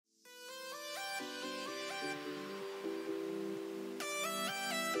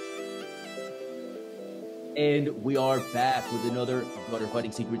And we are back with another Butter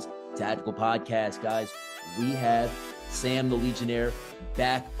Fighting Secrets tactical podcast, guys. We have Sam the Legionnaire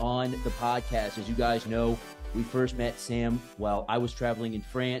back on the podcast. As you guys know, we first met Sam while I was traveling in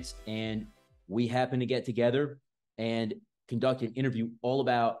France, and we happened to get together and conduct an interview all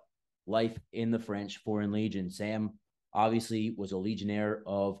about life in the French Foreign Legion. Sam obviously was a Legionnaire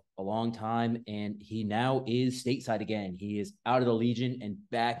of a long time, and he now is stateside again. He is out of the Legion and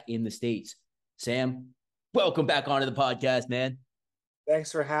back in the States. Sam, welcome back onto the podcast, man.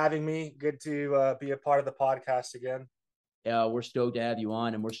 Thanks for having me. Good to be a part of the podcast again. We're stoked to have you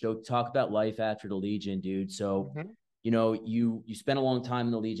on, and we're stoked to talk about life after the Legion, dude. So, Mm-hmm. you spent a long time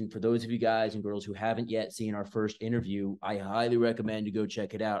in the Legion. For those of you guys and girls who haven't yet seen our first interview, I highly recommend you go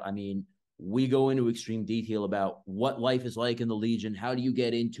check it out. I mean, we go into extreme detail about what life is like in the Legion. How do you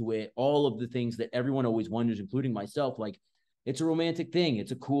get into it? All of the things that everyone always wonders, including myself. Like, it's a romantic thing.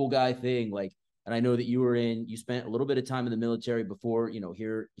 It's a cool guy thing. Like, and I know that you spent a little bit of time in the military before,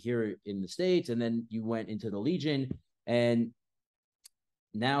 here in the States, and then you went into the Legion, and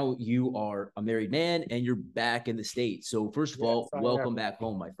now you are a married man and you're back in the States. So first of Yes, all, I welcome am. back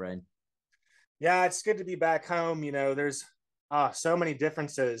home, my friend. Yeah, it's good to be back home. There's so many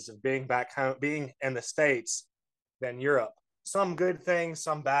differences of being back home, being in the States than Europe. Some good things,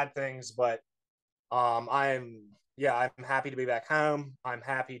 some bad things, but I'm happy to be back home. I'm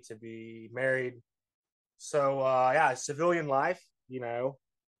happy to be married. So yeah, civilian life,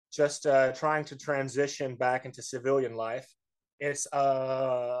 just trying to transition back into civilian life. It's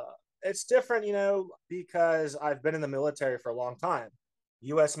uh it's different, because I've been in the military for a long time.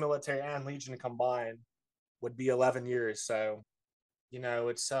 US military and Legion combined would be 11 years. So,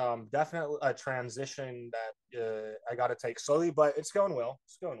 it's definitely a transition that I got to take slowly, but it's going well.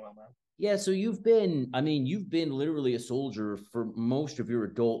 It's going well, man. Yeah, so you've been literally a soldier for most of your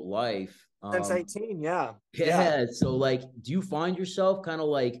adult life. Since 18, yeah. Yeah. Yeah, so like, do you find yourself kind of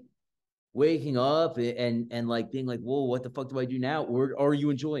like waking up and like being like, whoa, what the fuck do I do now? Or are you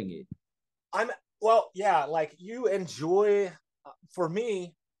enjoying it? I'm well, yeah, like you enjoy for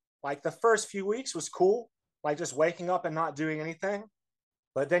me, like the first few weeks was cool, like just waking up and not doing anything.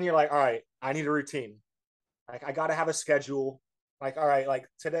 But then you're like, all right, I need a routine. Like I gotta have a schedule. Like, all right, like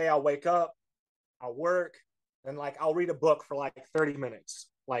today I'll wake up, I'll work, and like I'll read a book for like 30 minutes.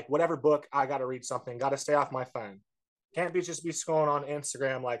 Like whatever book, I gotta read something, gotta stay off my phone. Can't be just be scrolling on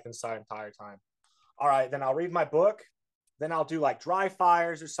Instagram like this entire time. All right, then I'll read my book. Then I'll do like dry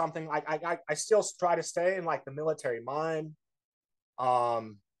fires or something. I still try to stay in like the military mind.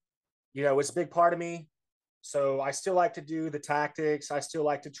 Um, it's a big part of me. So I still like to do the tactics. I still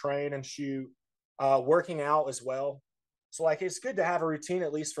like to train and shoot, working out as well. So like it's good to have a routine,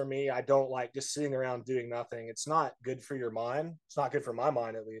 at least for me. I don't like just sitting around doing nothing. It's not good for your mind. It's not good for my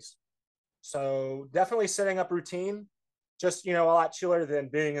mind, at least. So definitely setting up routine, just a lot chiller than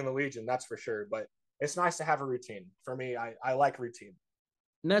being in the Legion, that's for sure. But it's nice to have a routine. For me, I like routine.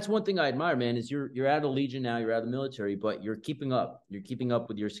 And that's one thing I admire, man, is you're out of Legion now, you're out of the military, but you're keeping up. You're keeping up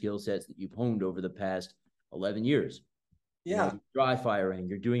with your skill sets that you've honed over the past 11 years. Yeah. You're dry firing,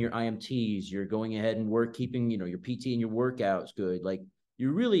 you're doing your IMTs, you're going ahead and keeping, your PT and your workouts good. Like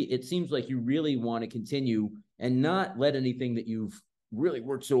it seems like you really want to continue and not let anything that you've really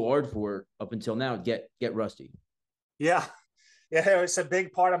worked so hard for up until now get rusty. Yeah. Yeah. It's a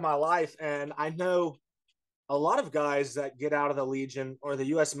big part of my life. And I know a lot of guys that get out of the Legion or the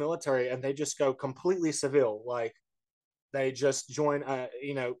US military and they just go completely civil. Like they just join,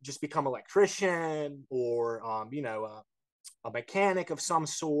 just become electrician or, a mechanic of some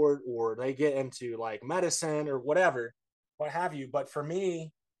sort, or they get into like medicine or whatever, what have you. But for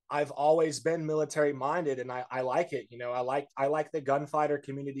me, I've always been military minded and I like it. I like the gunfighter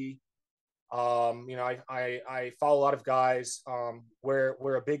community. I follow a lot of guys.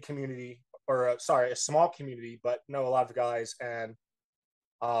 We're a big community, or sorry, a small community, but know a lot of guys. And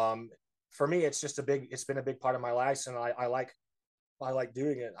um, for me, it's been a big part of my life, and I like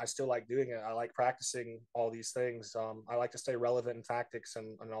doing it. I still like doing it. I like practicing all these things. I like to stay relevant in tactics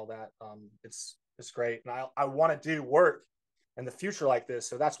and all that. It's great, and I want to do work in the future like this,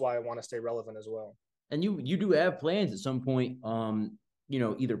 so that's why I want to stay relevant as well. And you do have plans at some point,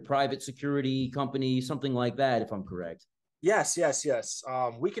 either private security company, something like that, if I'm correct. Yes, yes, yes.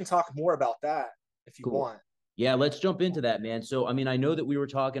 We can talk more about that if you Cool. want. Yeah, let's jump into that, man. So, I mean, I know that we were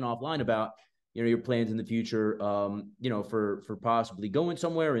talking offline about, your plans in the future, for possibly going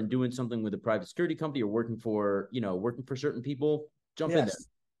somewhere and doing something with a private security company or working for certain people. Jump in there. Yes.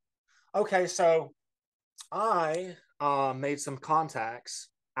 Okay, so I made some contacts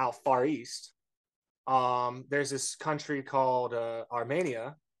out far east. There's this country called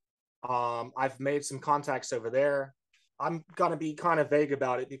Armenia. I've made some contacts over there. I'm gonna be kind of vague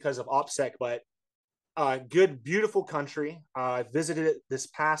about it because of OPSEC, but good, beautiful country. I visited it this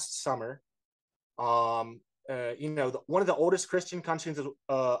past summer. One of the oldest Christian countries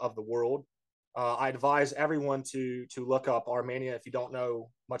of the world. I advise everyone to look up Armenia if you don't know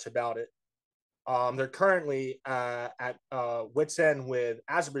much about it. They're currently at wits end with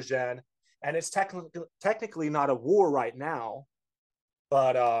Azerbaijan, and it's technically not a war right now,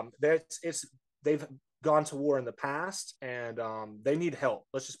 but they've gone to war in the past, and they need help.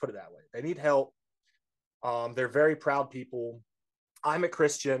 Let's just put it that way. They need help. They're very proud people. I'm a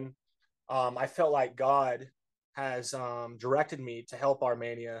Christian. I felt like God has directed me to help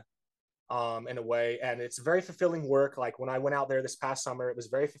Armenia in a way, and it's very fulfilling work. Like when I went out there this past summer, it was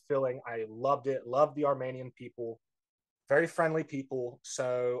very fulfilling. I loved it. Loved the Armenian people, very friendly people.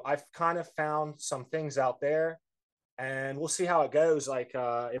 So I've kind of found some things out there, and we'll see how it goes. Like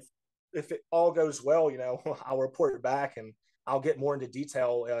if it all goes well, I'll report back and I'll get more into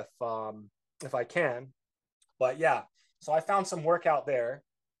detail if I can. But yeah, so I found some work out there,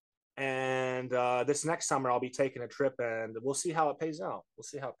 and this next summer I'll be taking a trip, and we'll see how it pays out. We'll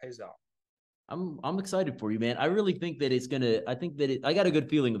see how it pays out. I'm excited for you, man. I really think that it's gonna. I think that I got a good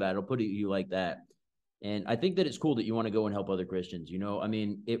feeling about it. I'll put it you like that, and I think that it's cool that you want to go and help other Christians. I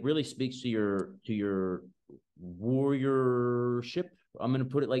mean, it really speaks to your warriorship. I'm gonna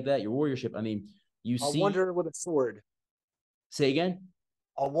put it like that. Your warriorship. I mean, you A see. wanderer with a sword. Say again.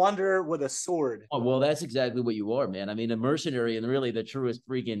 A wanderer with a sword. Oh, well, that's exactly what you are, man. I mean, a mercenary and really the truest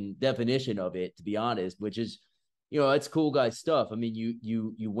freaking definition of it, to be honest, which is, it's cool guy stuff. I mean,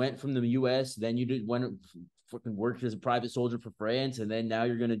 you went from the US, then you went fucking worked as a private soldier for France, and then now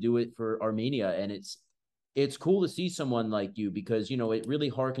you're gonna do it for Armenia. And it's cool to see someone like you because it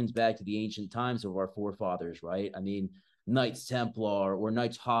really harkens back to the ancient times of our forefathers, right? I mean, Knights Templar or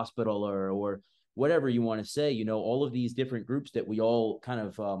Knights Hospitaller or whatever you want to say, all of these different groups that we all kind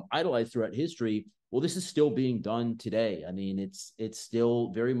of idolize throughout history. Well, this is still being done today. I mean, it's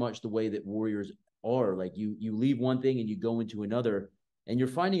still very much the way that warriors are. Like you leave one thing and you go into another, and you're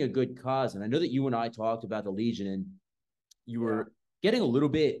finding a good cause. And I know that you and I talked about the Legion, and you were getting a little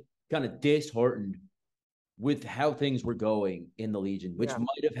bit kind of disheartened with how things were going in the Legion, which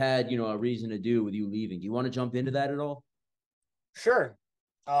might have had a reason to do with you leaving. Do you want to jump into that at all? Sure.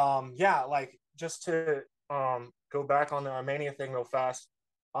 Like just to go back on the Armenia thing real fast.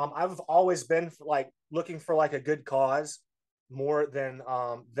 I've always been like looking for like a good cause more than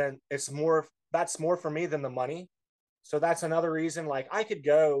that's more for me than the money. So that's another reason. Like I could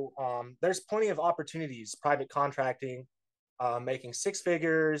go. There's plenty of opportunities, private contracting, making six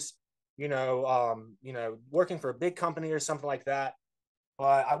figures. Working for a big company or something like that.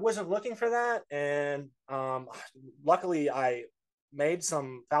 But I wasn't looking for that, and luckily I found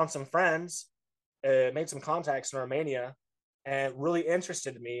some friends, made some contacts in Romania, and really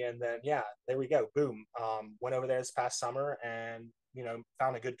interested me. And then there we go, boom. Went over there this past summer, and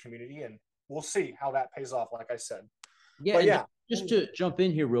found a good community, and we'll see how that pays off. Like I said, yeah. but And just to jump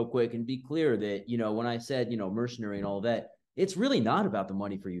in here real quick and be clear that when I said mercenary and all that, it's really not about the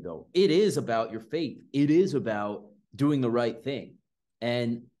money for you though. It is about your faith. It is about doing the right thing,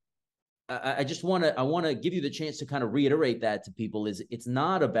 and I just want to give you the chance to kind of reiterate that to people. Is it's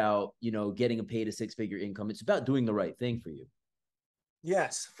not about getting a paid a six-figure income. It's about doing the right thing for you.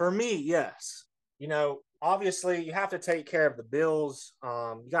 yes, for me, yes. Obviously you have to take care of the bills.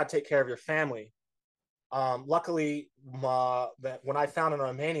 You got to take care of your family. Luckily, that when I found in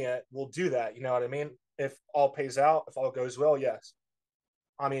Romania, we'll do that. You know what I mean? If all pays out, if all goes well, yes.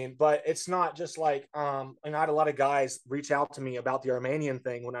 I mean, but it's not just like and I had a lot of guys reach out to me about the Armenian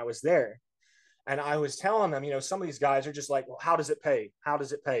thing when I was there. And I was telling them, some of these guys are just like, well, how does it pay? How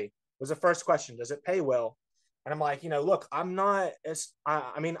does it pay? Was the first question. Does it pay well? And I'm like, look, I'm not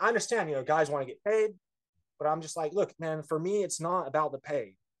I mean, I understand, guys want to get paid, but I'm just like, look, man, for me, it's not about the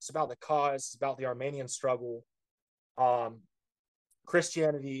pay. It's about the cause, it's about the Armenian struggle, um,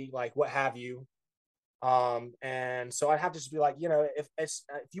 Christianity, like what have you. And so I'd have to just be like,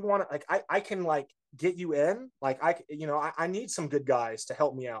 if you want to, like, I can like get you in, like I need some good guys to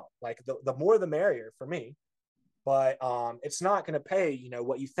help me out. Like the more the merrier for me. But it's not going to pay,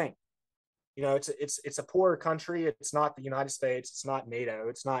 what you think. It's a poor country. It's not the United States. It's not NATO.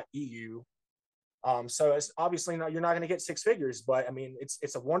 It's not EU. So it's obviously not, you're not going to get six figures, but I mean,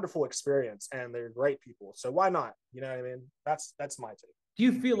 it's a wonderful experience, and they're great people. So why not? You know what I mean? That's my take. Do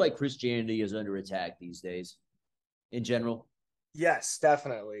you feel like Christianity is under attack these days, in general? Yes,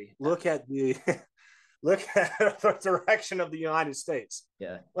 definitely. Look at the look at the direction of the United States.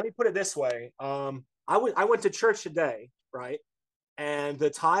 Yeah. Let me put it this way. I went to church today, right? And the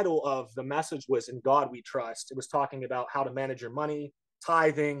title of the message was "In God We Trust." It was talking about how to manage your money,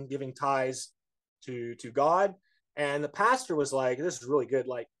 tithing, giving tithes to God. And the pastor was like, "This is really good."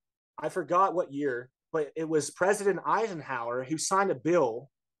 Like, I forgot what year, but it was President Eisenhower who signed a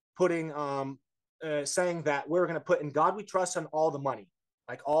bill putting saying that we're going to put "In God We Trust" on all the money.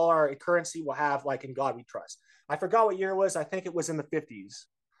 Like all our currency will have like "In God We Trust." I forgot what year it was. I think it was in the 50s.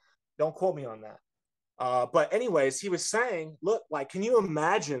 Don't quote me on that. But anyways, he was saying, look, like, can you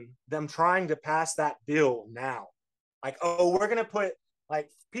imagine them trying to pass that bill now? Like, oh, we're gonna put like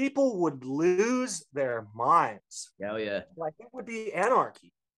people would lose their minds. Hell yeah. Like it would be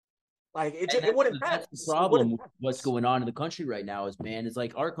anarchy. Like And it wouldn't that's the pass. It problem wouldn't with what's pass. going on in the country right now is, man, it's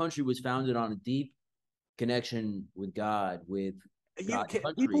like our country was founded on a deep connection with God, with You God, the can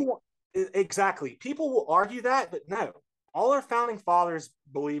country. people exactly. People will argue that, but no. All our founding fathers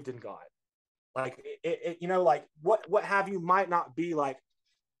believed in God. Like you know, like what have you might not be like,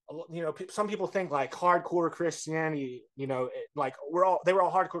 you know, some people think like hardcore Christianity, you know, like they were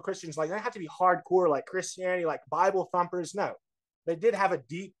all hardcore Christians. Like they have to be hardcore like Christianity, like Bible thumpers. No, they did have a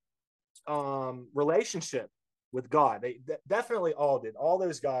deep relationship with God. They definitely all did. All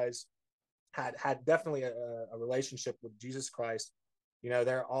those guys had definitely a relationship with Jesus Christ. You know,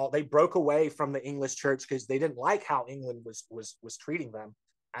 they broke away from the English church because they didn't like how England was treating them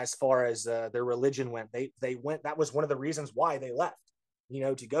as far as their religion went. They went. That was one of the reasons why they left. You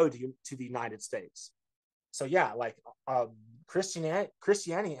know, to go to the United States. So yeah, like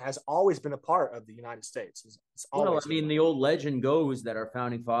Christianity has always been a part of the United States. It's Well, always I been. mean, the old legend goes that our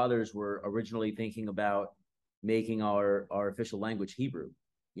founding fathers were originally thinking about making our official language Hebrew.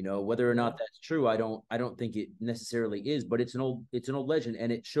 You know, whether or Yeah. not that's true, I don't think it necessarily is, but it's an old legend,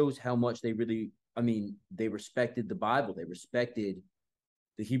 and it shows how much they really, I mean, they respected the Bible, they respected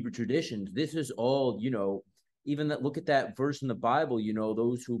the Hebrew traditions. This is all, even that, look at that verse in the Bible,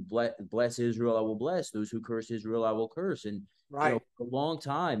 those who bless Israel, I will bless; those who curse Israel, I will curse. And Right. for a long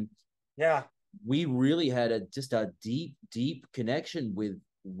time, Yeah. we really had just a deep, deep connection with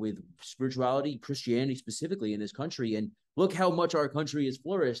spirituality, Christianity specifically in this country. And look how much our country has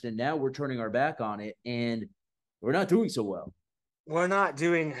flourished, and now we're turning our back on it, and we're not doing so well. We're not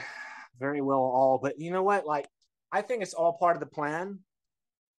doing very well at all, but you know what? Like, I think it's all part of the plan.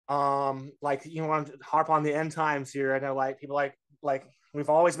 Like you want to harp on the end times here. I know, like people like we've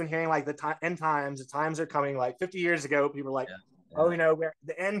always been hearing like end times. The times are coming. Like 50 years ago, people were like, Yeah, oh, yeah. you know, we're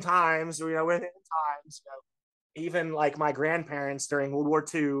the end times. You know, we're the end times. You know, even like my grandparents during World War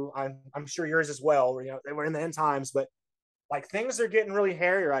II, I'm sure yours as well. You know, they were in the end times, but like things are getting really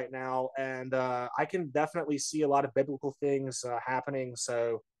hairy right now, and I can definitely see a lot of biblical things happening.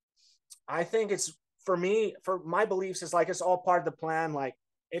 So I think it's for me, for my beliefs, is like it's all part of the plan. Like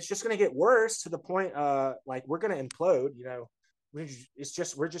it's just going to get worse to the point, like we're going to implode. You know, we're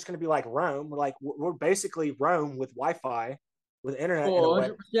just going to be like Rome. We're basically Rome with Wi-Fi, with internet in a Oh, way.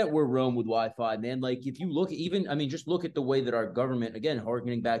 100% we're Rome with Wi-Fi, man. Like if you look at even, I mean, just look at the way that our government, again,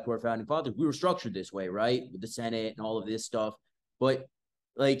 harkening back to our founding fathers, we were structured this way, right? With the Senate and all of this stuff. But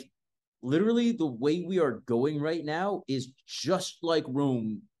like literally the way we are going right now is just like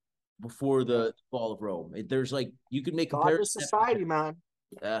Rome before Yeah, the fall of Rome. There's like, you could make godless comparison after society, man.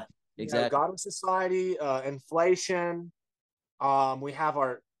 You know, exactly. godless society, inflation. We have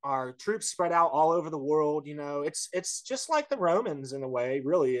our troops spread out all over the world. You know, it's just like the Romans in a way.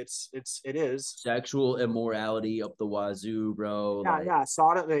 Really, it is. Sexual immorality up the wazoo, bro. Yeah, Like, yeah.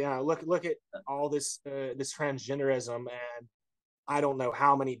 Saw it. You know, look at all this transgenderism, and I don't know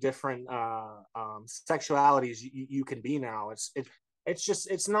how many different sexualities you can be now. It's just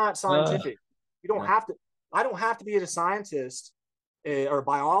it's not uh, scientific. You don't no. have to. I don't have to be a scientist or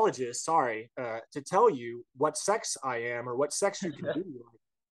biologist. Sorry, to tell you what sex I am or what sex you can be.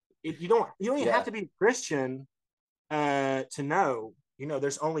 You don't even have Yeah. to be Christian to know. You know,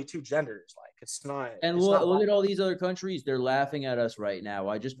 there's only two genders. Like And it's look, not look black. at all these other countries. They're laughing at us right now.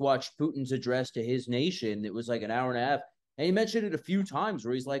 I just watched Putin's address to his nation. It was like an hour and a half. And he mentioned it a few times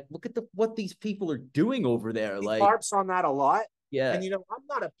where he's like, look at what these people are doing over there. He Like, harps on that a lot. yeah. And you know, I'm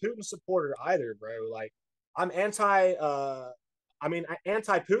not a Putin supporter either, bro. Like I'm anti I mean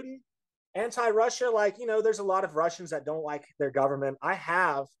anti Putin, anti Russia. Like, you know, there's a lot of Russians that don't like their government. I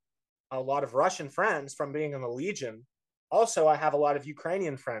have a lot of Russian friends from being in the Legion. Also, I have a lot of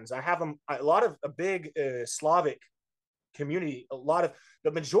Ukrainian friends. I have a lot of a big Slavic community. A lot of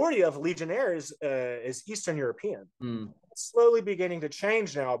the majority of Legionnaires is Eastern European. Mm, It's slowly beginning to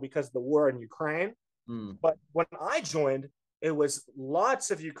change now because of the war in Ukraine. mm. But when I joined, it was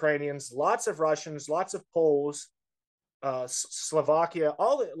lots of Ukrainians, lots of Russians, lots of Poles, Slovakia, a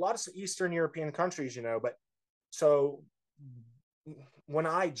lot of Eastern European countries, you know. But so when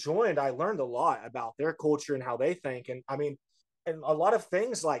I joined, I learned a lot about their culture and how they think. And I mean, and a lot of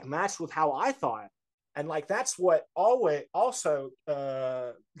things like matched with how I thought. And like that's what always also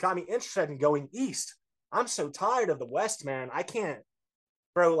got me interested in going east. I'm so tired of the West, man. I can't,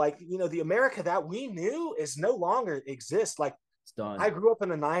 bro. Like the America that we knew is no longer exists. Like It's done. I grew up in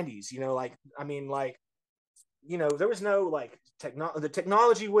the '90s. Like I mean, like there was no like the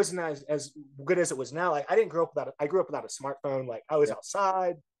technology wasn't as good as it was now. Like I didn't grow up without I grew up without a smartphone. Like I was Yeah.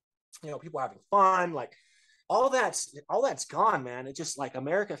 outside, people having fun, like all that's gone, man. It just like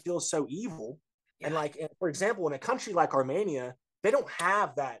America feels so evil. And Yeah. like for example, in a country like Armenia, they don't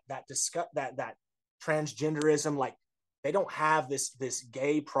have that discuss that transgenderism. Like they don't have this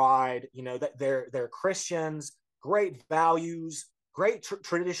gay pride, that they're Christians, great values, great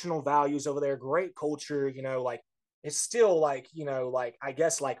traditional values over there, great culture, like it's still like like I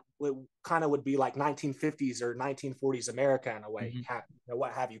guess like it kind of would be like 1950s or 1940s America in a way, Mhm.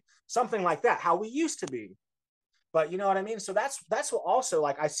 what have you, something like that, how we used to be. But you know what I mean. So that's what also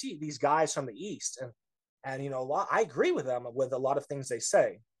like I see these guys from the East, and a lot I agree with them with a lot of things they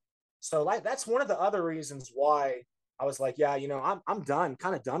say. So like that's one of the other reasons why I was like, yeah, I'm done,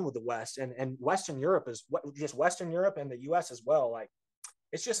 kind of done with the West, and Western Europe is what just Western Europe and the U.S. as well. Like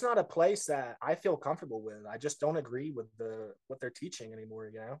it's just not a place that I feel comfortable with. I just don't agree with what they're teaching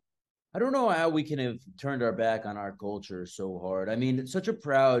anymore. I don't know how we can have turned our back on our culture so hard. I mean, it's such a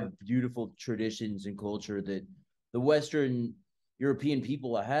proud, beautiful traditions and culture that the Western European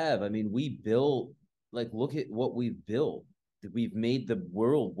people have. I mean, we built, like, look at what we've built. We've made the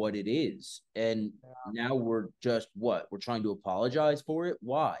world what it is. And now we're just what? We're trying to apologize for it?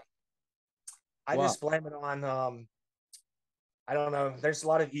 Why? I Why? just blame it on I don't know. There's a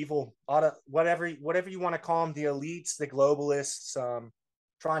lot of evil, a lot of whatever you want to call them, the elites, the globalists,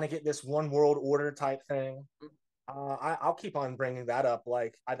 trying to get this one world order type thing. I'll keep on bringing that up.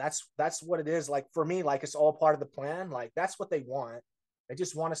 Like that's what it is. Like for me, like it's all part of the plan. Like that's what they want. They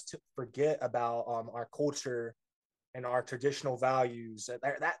just want us to forget about our culture and our traditional values.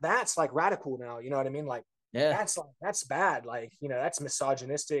 That's like radical now. You know what I mean? Yeah. That's bad. Like that's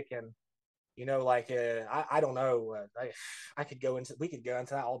misogynistic and like I don't know. I could go into we could go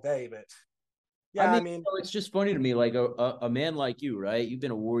into that all day, but I yeah, I mean, mean, it's just funny to me, like a man like you, right? You've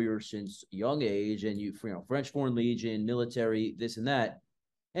been a warrior since a young age, and French Foreign Legion, military, this and that,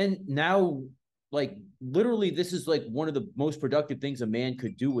 and now, like literally, this is like one of the most productive things a man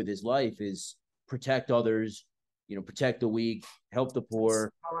could do with his life is protect others, protect the weak, help the that's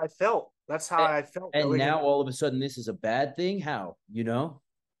poor, how I felt. That's how and, I felt and going in. now all of a sudden this is a bad thing. How,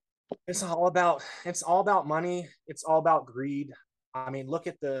 It's all about money. It's all about greed. I mean, look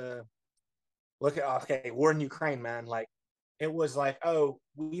at okay, war in Ukraine, man. Like it was like, oh,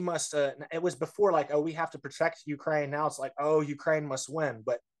 we must. It was before like, oh, we have to protect Ukraine. Now it's like, oh, Ukraine must win.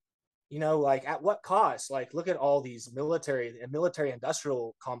 But like at what cost? Like, look at all these military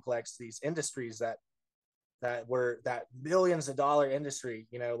industrial complex, these industries that millions of dollar industry,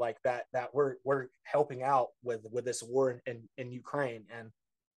 like that we're helping out with this war in Ukraine. And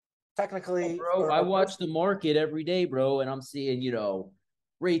Oh, technically, bro, for I a watch person, the market every day, bro, and I'm seeing,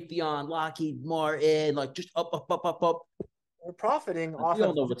 Raytheon, Lockheed Martin, like just up, up, up, up, up. we're profiting Like, off we all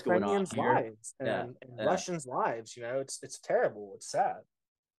of know what's going on Ukrainians' here. lives Yeah, and yeah. Russians' lives. It's terrible. It's sad.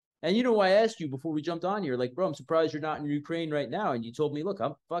 And I asked you before we jumped on here, like, bro, I'm surprised you're not in Ukraine right now. And you told me, look,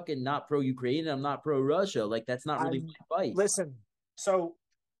 I'm fucking not pro Ukraine and I'm not pro Russia. Like, that's not really I'm my fight. listen. So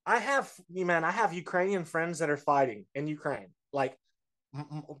I have Ukrainian friends that are fighting in Ukraine. Like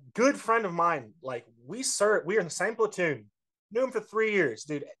good friend of mine. Like we are in the same platoon. Knew him for 3 years,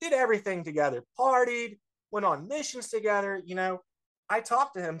 dude. Did everything together. Partied, went on missions together. I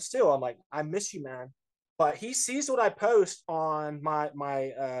talk to him still. I'm like, I miss you, man. But he sees what I post on my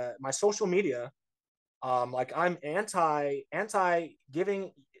social media. Like I'm anti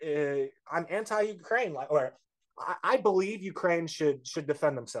giving. I'm anti Ukraine. Like, or I believe Ukraine should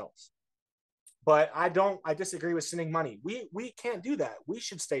defend themselves, but I disagree with sending money. We can't do that. We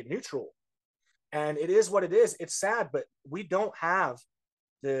should stay neutral. And it is what it is. It's sad, but we don't have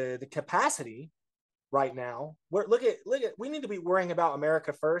the capacity right now. Look at we need to be worrying about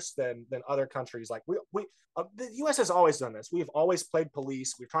America first than other countries. Like we the US has always done this. We've always played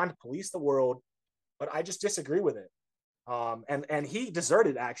police. We're trying to police the world, but I just disagree with it. And he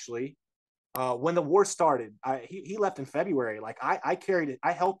deserted actually. When the war started, he left in February. Like I carried it.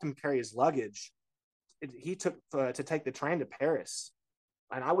 I helped him carry his luggage. He took to take the train to Paris,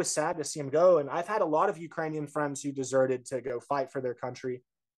 and I was sad to see him go. And I've had a lot of Ukrainian friends who deserted to go fight for their country.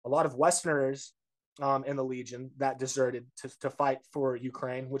 A lot of Westerners in the Legion that deserted to fight for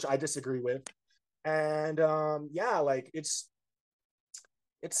Ukraine, which I disagree with. And yeah, like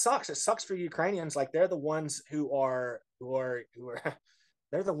it sucks. It sucks for Ukrainians. Like they're the ones who are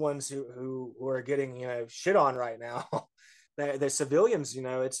they're the ones who are getting shit on right now. The civilians,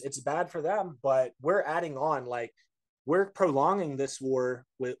 it's bad for them, but we're adding on like we're prolonging this war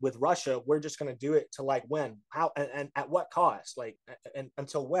with Russia. We're just going to do it to like when, how, and at what cost? Like, and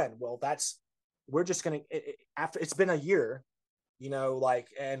until when? Well, we're just going to, after it's been a year, like,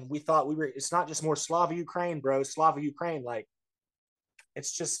 and we thought it's not just more Slava Ukraine, bro, Slava Ukraine. Like,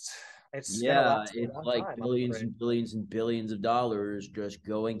 it's just, it's going to Yeah, last for a it's long like time, I'm billions afraid. and billions and billions of dollars just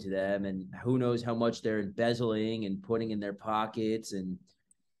going to them, and who knows how much they're embezzling and putting in their pockets. And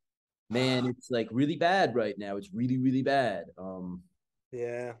man, it's like really bad right now. It's really, really bad.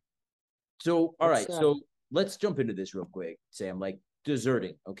 Yeah. So all It's, right, so let's jump into this real quick, Sam. Like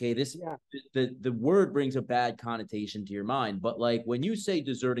deserting, okay? yeah. The word brings a bad connotation to your mind, but like when you say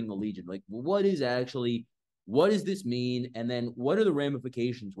deserting the Legion, like what does this mean? And then what are the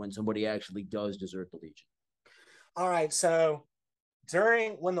ramifications when somebody actually does desert the Legion? All right. So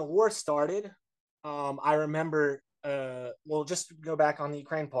when the war started, I remember, well, just to go back on the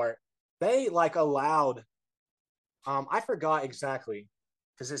Ukraine part, they like allowed, I forgot exactly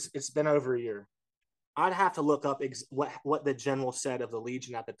because it's been over a year. I'd have to look up what the general said of the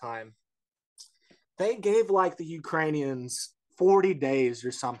Legion at the time. They gave like the Ukrainians 40 days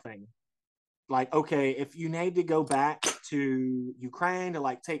or something. Like, okay, if you need to go back to Ukraine to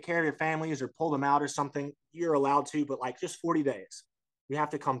like take care of your families or pull them out or something, you're allowed to, but like just 40 days. You have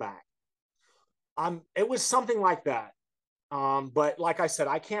to come back. It was something like that. But like I said,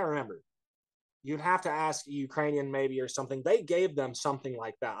 I can't remember. You'd have to ask a Ukrainian maybe or something. They gave them something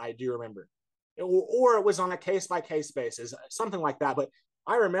like that. I do remember, or it was on a case by case basis, something like that. But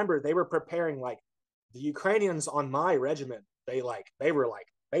I remember they were preparing like the Ukrainians on my regiment.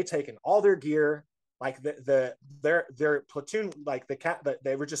 They taken all their gear, like their platoon, like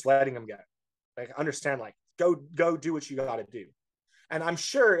they were just letting them go. Like understand, like go do what you got to do. And I'm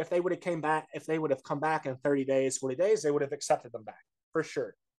sure if they would have come back in 30 days, 40 days, they would have accepted them back for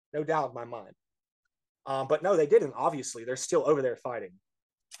sure. No doubt in my mind. But no, they didn't. Obviously, they're still over there fighting.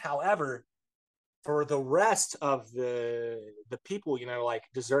 However, for the rest of the people, like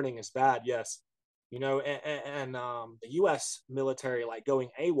deserting is bad. Yes, and the U.S. military like going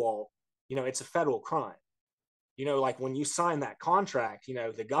AWOL, it's a federal crime. Like when you sign that contract,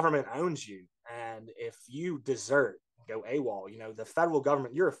 the government owns you, and if you desert, go AWOL, the federal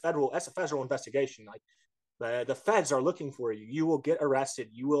government, that's a federal investigation. Like the feds are looking for you. You will get arrested.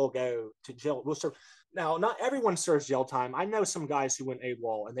 You will go to jail. We'll serve. Now, not everyone serves jail time. I know some guys who went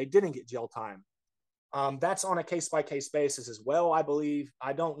AWOL and they didn't get jail time. That's on a case by case basis as well, I believe.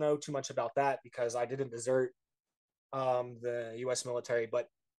 I don't know too much about that because I didn't desert the U.S. military. But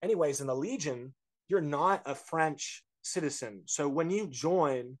anyways, in the Legion, you're not a French citizen. So when you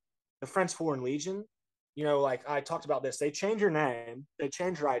join the French Foreign Legion, like I talked about this, they change your name, they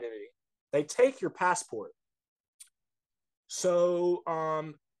change your identity, they take your passport. So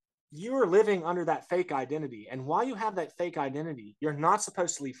you are living under that fake identity. And while you have that fake identity, you're not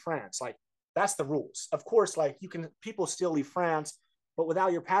supposed to leave France. Like that's the rules. Of course, like people still leave France, but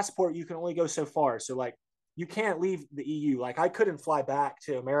without your passport, you can only go so far. So like you can't leave the EU. Like I couldn't fly back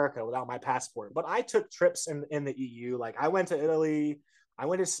to America without my passport, but I took trips in the EU. Like I went to Italy, I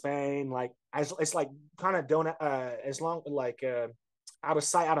went to Spain. Like it's like kind of don't as long like out of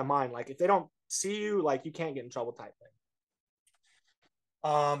sight, out of mind. Like if they don't see you, like you can't get in trouble type thing.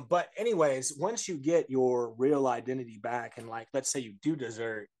 But anyways, once you get your real identity back, and like let's say you do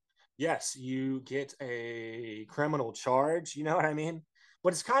desert, yes, you get a criminal charge. You know what I mean?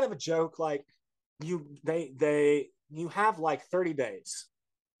 But it's kind of a joke. Like you have like 30 days,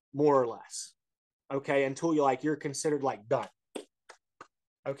 more or less. Okay, until you're considered like done.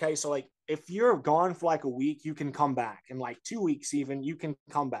 Okay, so like if you're gone for like a week, you can come back. In like 2 weeks, even you can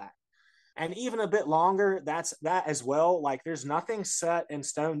come back, and even a bit longer, that's that as well. Like there's nothing set in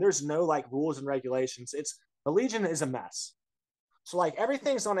stone. There's no like rules and regulations. It's the Legion is a mess. So like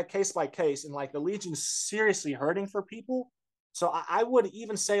everything's on a case by case, and like the Legion's seriously hurting for people. So I would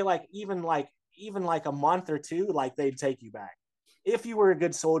even say like even like a month or two, like they'd take you back. If you were a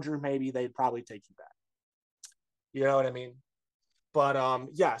good soldier, maybe they'd probably take you back. You know what I mean? But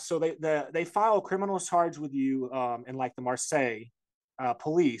yeah, so they file a criminal charge with you in like the Marseille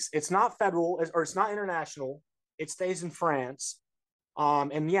police. It's not federal or it's not international. It stays in France.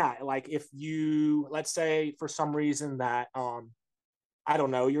 And yeah, like if you let's say for some reason that I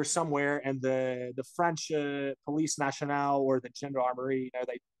don't know, you're somewhere and the French police nationale or the gendarmerie,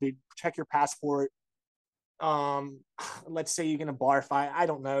 they check your passport. Let's say you get in a bar fight. I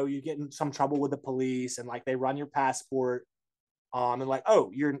don't know, you get in some trouble with the police and like they run your passport. And like,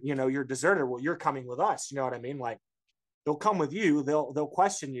 oh, you're a deserter. Well, you're coming with us. You know what I mean? Like, they'll come with you. They'll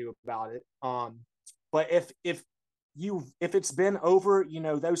question you about it. But if it's been over,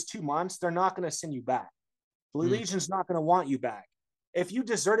 those 2 months, they're not going to send you back. The Mm. Legion's not going to want you back. If you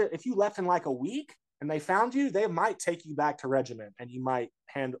deserted, if you left in like a week and they found you, they might take you back to regiment and you might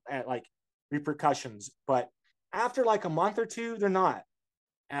handle like repercussions. But after like a month or two, they're not.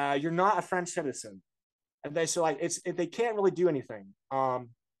 You're not a French citizen, and they can't really do anything.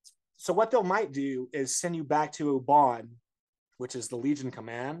 So what they might do is send you back to Oban, which is the Legion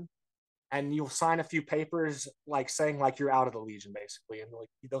command, and you'll sign a few papers like saying like you're out of the Legion basically, and like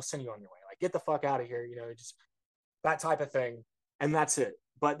they'll send you on your way, like get the fuck out of here, just that type of thing, and that's it.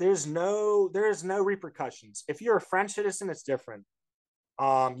 But there's no repercussions. If you're a French citizen, it's different.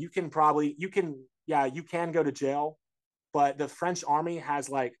 You can go to jail, but the French army has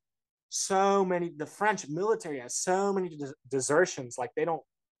like the French military has so many desertions, like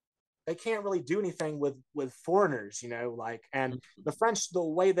they can't really do anything with foreigners, like, and the French, the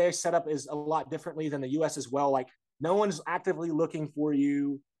way they set up is a lot differently than the US as well. Like, no one's actively looking for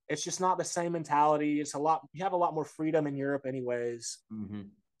you. It's just not the same mentality. You have a lot more freedom in Europe anyways. Mm-hmm.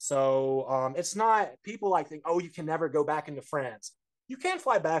 So it's not, people like think, oh, you can never go back into France. You can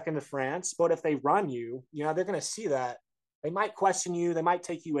fly back into France, but if they run you, they're going to see that. They might question you, they might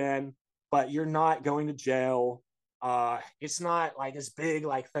take you in, but you're not going to jail. It's not like this big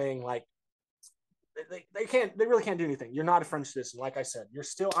like thing. Like they really can't do anything. You're not a French citizen. Like I said,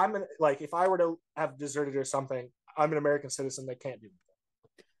 like if I were to have deserted or something, I'm an American citizen. They can't do anything.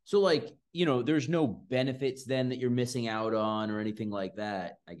 So like, there's no benefits then that you're missing out on or anything like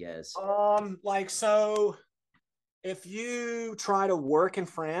that, I guess. Like, so if you try to work in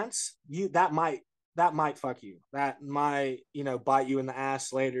France, that might fuck you. That might, bite you in the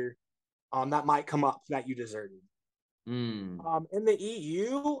ass later. That might come up that you deserted. Mm. In the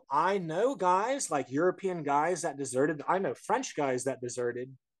EU, I know guys like European guys that deserted. I know French guys that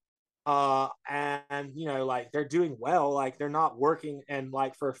deserted. And like they're doing well. Like they're not working and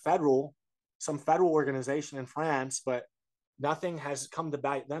like for some federal organization in France, but nothing has come to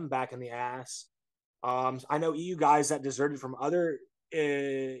bite them back in the ass. I know EU guys that deserted from other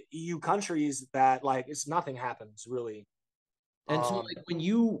EU countries that like nothing happens really. And so like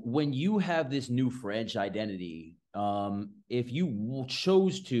when you have this new French identity, if you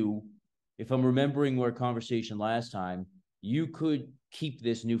chose to, if I'm remembering our conversation last time, you could keep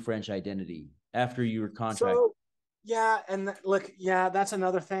this new French identity after your contract. So yeah, and look, yeah, that's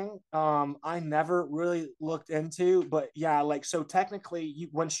another thing. I never really looked into, but yeah, like so technically,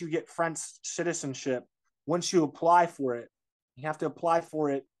 once you get French citizenship, once you apply for it, you have to apply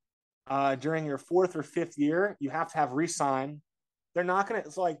for it during your 4th or 5th year. You have to have re-sign. They're not gonna.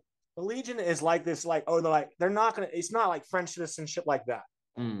 It's like the Legion is like this. Like they're not gonna. It's not like French citizenship like that.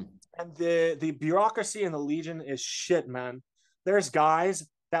 Mm. And the bureaucracy in the Legion is shit, man. There's guys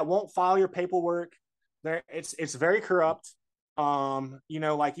that won't file your paperwork. It's very corrupt.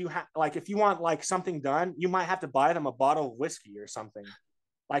 Like like if you want like something done, you might have to buy them a bottle of whiskey or something.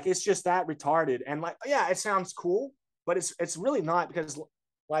 Like it's just that retarded. And like, yeah, it sounds cool, but it's really not, because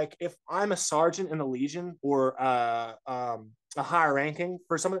like if I'm a sergeant in the Legion or a higher ranking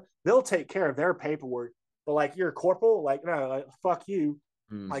for someone, they'll take care of their paperwork. But like you're a corporal, like no, like, fuck you.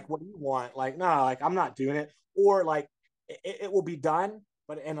 Mm. Like what do you want? Like no, like I'm not doing it. Or like it will be done,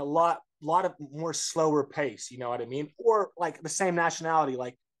 but in a lot of more slower pace. You know what I mean? Or like the same nationality,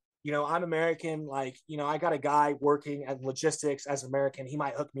 like I'm American. Like I got a guy working at logistics as American. He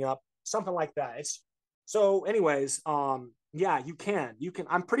might hook me up, something like that. It's so, anyways. Yeah, you can.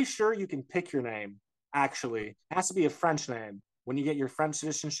 I'm pretty sure you can pick your name. Actually, it has to be a French name when you get your French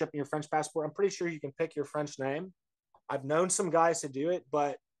citizenship and your French passport. I'm pretty sure you can pick your French name. I've known some guys to do it,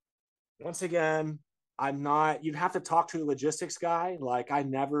 but once again, I'm not. You'd have to talk to a logistics guy. Like I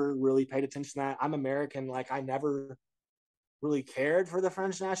never really paid attention to that. I'm American. Like I never really cared for the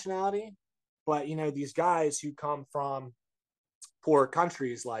French nationality. But these guys who come from poor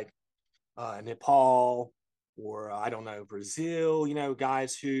countries like Nepal or I don't know, Brazil,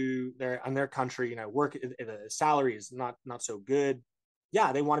 guys who they're in their country, work the salary is not so good.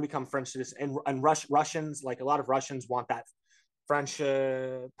 Yeah, they want to become French citizens, and Russians, like a lot of Russians want that French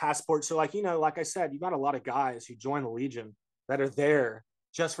passport. So like like I said, you got a lot of guys who join the Legion that are there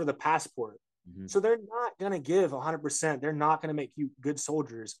just for the passport. Mm-hmm. So they're not gonna give 100%. They're not gonna make you good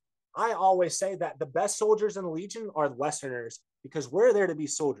soldiers. I always say that the best soldiers in the Legion are the Westerners, because we're there to be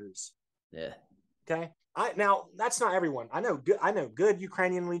soldiers. Yeah. Okay. Now that's not everyone. I know good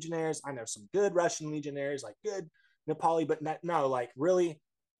Ukrainian legionnaires. I know some good Russian legionnaires, like good Nepali, but no, like really,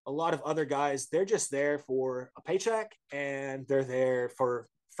 a lot of other guys, they're just there for a paycheck and they're there for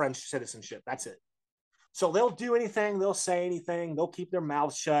French citizenship. That's it. So they'll do anything, they'll say anything, they'll keep their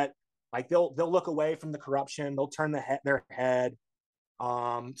mouths shut. Like they'll look away from the corruption, they'll turn their head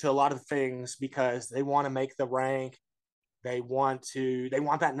to a lot of things because they want to make the rank. They want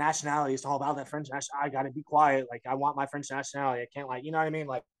that nationality. It's all about that French nationality. I got to be quiet. Like I want my French nationality. I can't like, you know what I mean?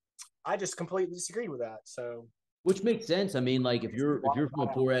 Like I just completely disagree with that. So Which makes sense. I mean, like if you're from a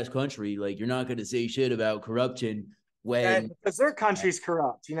poor ass country, like you're not going to say shit about corruption and when because their country's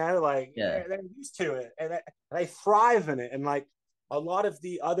corrupt, you know, like yeah. they're used to it and they thrive in it. And like a lot of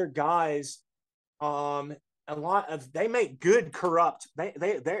the other guys, um, a lot of they make good corrupt. They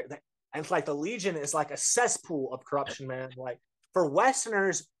and it's like the Legion is like a cesspool of corruption, man. Like for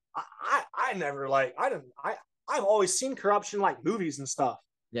Westerners, I never like I didn't I've always seen corruption like movies and stuff.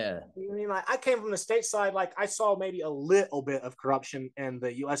 Yeah. I mean, like I came from the stateside, like I saw maybe a little bit of corruption in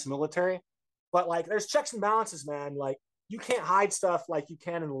the U.S. military, but like there's checks and balances, man. Like you can't hide stuff like you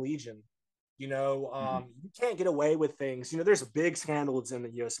can in the Legion. You know, you can't get away with things. You know, there's big scandals in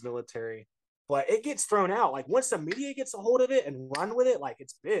the U.S. military, but it gets thrown out. Like once the media gets a hold of it and run with it, like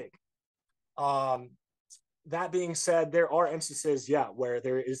it's big. Um, that being said, there are instances, yeah, where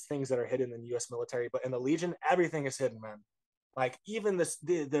there is things that are hidden in the U.S. military, but in the Legion, everything is hidden, man. Like even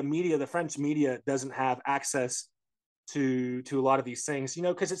the media, the French media doesn't have access to a lot of these things, you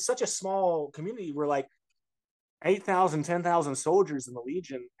know, because it's such a small community. We're like 8,000, 10,000 soldiers in the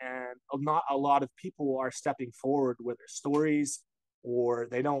Legion, and not a lot of people are stepping forward with their stories, or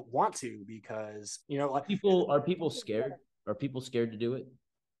they don't want to because you know, like People are people scared? Are people scared to do it?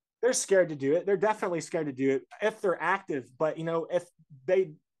 they're scared to do it. They're definitely scared to do it if they're active. But you know, if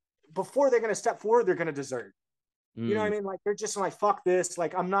they before they're going to step forward, they're going to desert. You know what I Mm, mean? Like they're just like fuck this.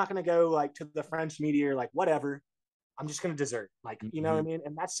 Like I'm not going to go like to the French media or like whatever. I'm just going to desert. Like you know what I mhm. mean?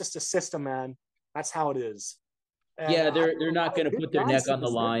 And that's just a system, man. That's how it is. And Yeah, I they're know a not lot of going to good put their guys neck who on the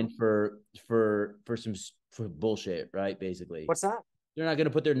desert. line for some for bullshit, right? Basically, What's that? they're not going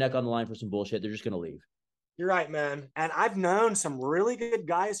to put their neck on the line for some bullshit. They're just going to leave. You're right, man. And I've known some really good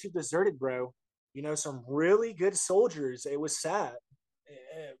guys who deserted, bro. You know, some really good soldiers. It was sad.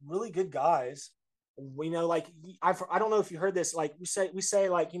 Really good guys. We know, like I don't know if you heard this. Like we say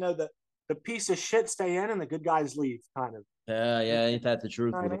like you know the piece of shit stay in and the good guys leave, kind of. You Yeah, ain't that the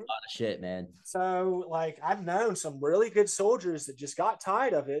truth know what with I a mean? lot of shit, man? So like I've known some really good soldiers that just got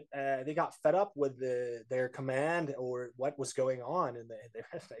tired of it. They got fed up with their command or what was going on, and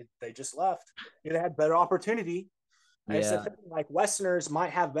they just left. You know, they had better opportunity. It's the Yeah, thing, like Westerners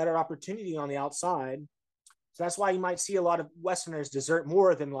might have better opportunity on the outside. So that's why you might see a lot of Westerners desert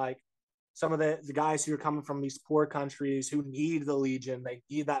more than like some of the guys who are coming from these poor countries who need the Legion. They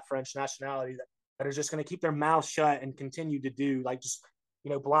need that French nationality that are just going to keep their mouths shut and continue to do like just, you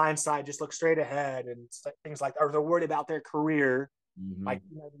know, blindside, just look straight ahead and things like that. Or they're worried about their career. hmm. Like,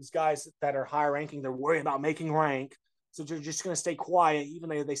 you know, these guys that are higher ranking, they're worried about making rank. So they're just going to stay quiet, even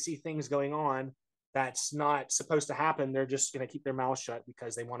though they see things going on that's not supposed to happen. They're just going to keep their mouth shut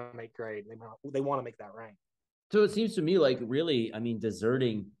because they want to make grade. They want to make that rank. So it seems to me like really, I mean,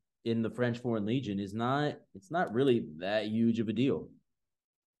 deserting in the French Foreign Legion is not it's not really that huge of a deal.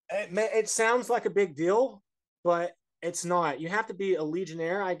 It sounds like a big deal, but it's not. You have to be a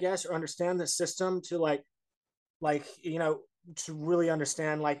legionnaire, I guess, or understand the system to like you know, to really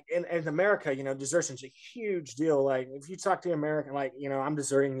understand. Like in America, you know, desertion's a huge deal. Like if you talk to an American, like you know, I'm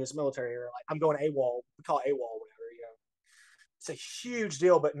deserting this military, or like I'm going AWOL. We call it AWOL, whatever. You know, it's a huge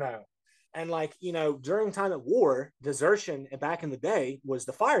deal, but no. And like you know, during time of war, desertion back in the day was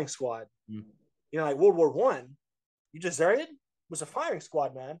the firing squad. Mm. You know, like World War I, you deserted was a firing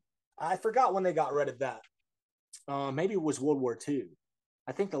squad, man. I forgot when they got rid of that. Maybe it was World War II.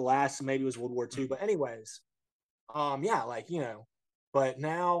 I think the last maybe was World War II. But anyways, yeah, like you know, but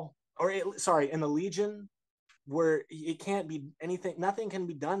now sorry, in the Legion where it can't be anything, nothing can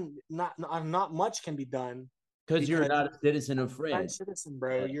be done. Not much can be done Because you're because not a citizen you're of a French France. citizen,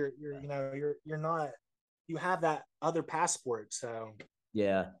 bro. Yeah. You're you know you're not. You have that other passport, so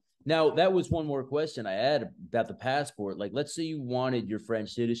Yeah. Now that was one more question I had about the passport. Like, let's say you wanted your French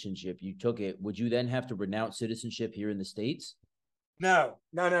citizenship, you took it. Would you then have to renounce citizenship here in the States? no,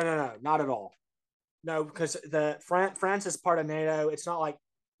 not at all. No, because the France is part of NATO. It's not like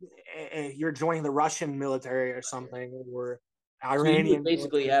you're joining the Russian military or something or So you would Iranian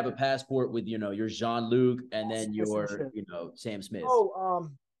basically military. have a passport with, your Jean Luc and then your, Citizenship. Sam Smith. Oh,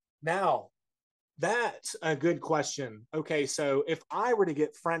 now that's a good question. Okay, so if I were to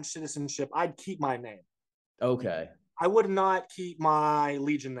get French citizenship, I'd keep my name. Okay. I would not keep my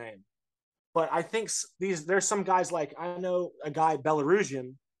Legion name. But I think there's some guys like I know a guy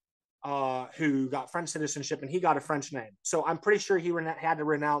Belarusian. who got French citizenship, and he got a French name. So I'm pretty sure he had to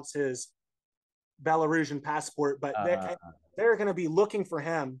renounce his Belarusian passport, but they're going to be looking for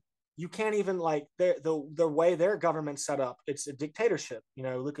him. You can't even like the way their government's set up. It's a dictatorship. You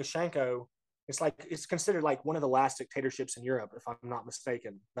know, Lukashenko. It's considered like one of the last dictatorships in Europe, if I'm not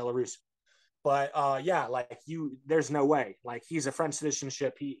mistaken, Belarus. But yeah, like there's no way. Like he's a French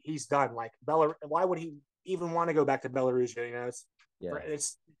citizenship. He's done. Like Belarus. Why would he even want to go back to Belarus? You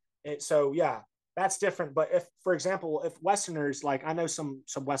know, so yeah, that's different. But if, for example, if Westerners, like I know some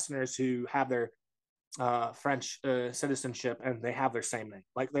Westerners who have their French citizenship and they have their same name,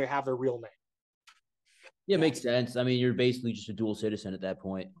 like they have their real name. Yeah, it makes sense. I mean, you're basically just a dual citizen at that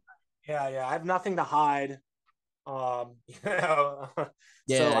point. Yeah, I have nothing to hide. You know,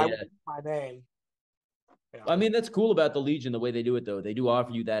 so I my name. Yeah. I mean, that's cool about the Legion, the way they do it, though. They do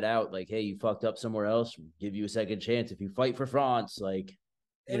offer you that out. Like, hey, you fucked up somewhere else, give you a second chance. If you fight for France, like,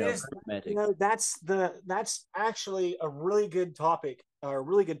 you know, that's actually a really good topic, a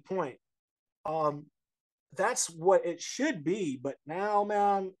really good point. That's what it should be, but now,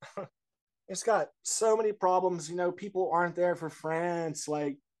 man, it's got so many problems. You know, people aren't there for France.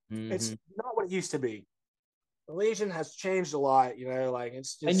 Like, it's not what it used to be. The Legion has changed a lot, you know, like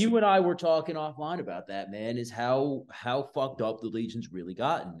it's just. And you and I were talking offline about that, man, is how fucked up the Legion's really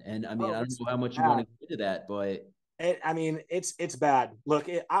gotten. And I mean, I don't know how much you want to get into that, but I mean, it's bad. Look,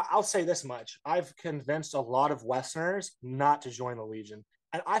 I'll say this much: I've convinced a lot of Westerners not to join the Legion,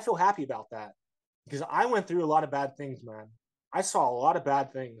 and I feel happy about that because I went through a lot of bad things, man. I saw a lot of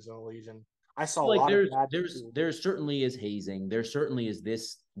bad things in the Legion. I saw like a lot of bad. There certainly is hazing. There certainly is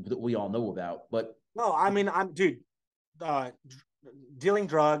this that we all know about, but no, I mean, dude, dealing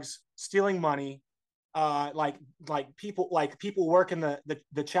drugs, stealing money, like people work in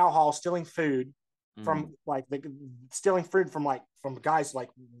the chow hall stealing food from like stealing food from guys like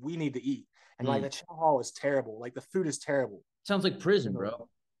we need to eat, and like the chow hall is terrible. Like the food is terrible. Sounds like prison, bro.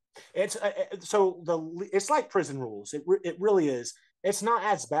 It's it's like prison rules. It really is. It's not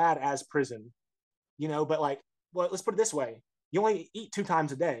as bad as prison, you know. But like, well, let's put it this way: you only eat 2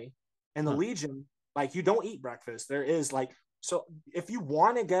 times a day, and the Legion, like, you don't eat breakfast. There is like, so if you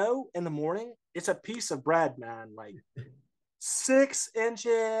want to go in the morning, it's a piece of bread, man, like 6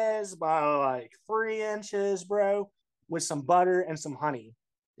 inches by like 3 inches, bro, with some butter and some honey.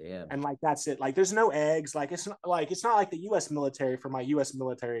 Damn. And like that's it. Like there's no eggs. Like it's not like the U.S. military for my U.S.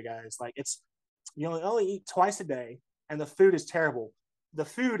 military guys. Like it's you only eat twice a day, and the food is terrible. The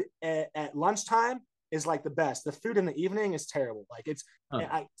food at lunchtime is like the best. The food in the evening is terrible. Like it's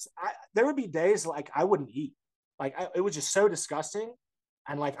there would be days like I wouldn't eat. Like it was just so disgusting,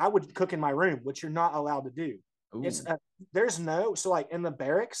 and like I would cook in my room, which you're not allowed to do. Ooh. It's there's no so like in the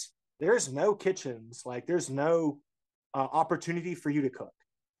barracks there's no kitchens. Like there's no opportunity for you to cook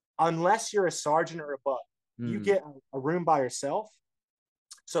unless you're a sergeant or above. You get a room by yourself.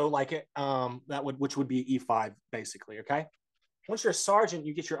 So like which would be E5 basically. Okay. Once you're a sergeant,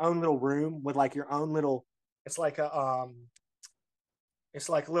 you get your own little room with like your own little. It's like a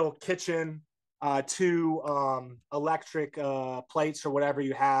little kitchen, 2 electric plates or whatever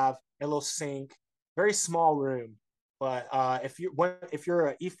you have, a little sink, very small room. But if you're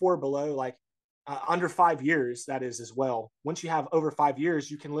an E4 below, like under 5 years, that is as well. Once you have over 5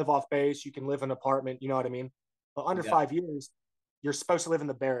 years, you can live off base, you can live in an apartment. You know what I mean? But under 5 years, you're supposed to live in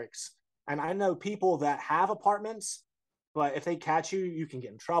the barracks. And I know people that have apartments. But if they catch you, you can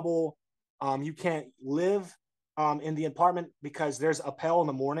get in trouble. You can't live in the apartment because there's appel in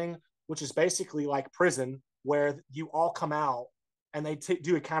the morning, which is basically like prison, where you all come out and they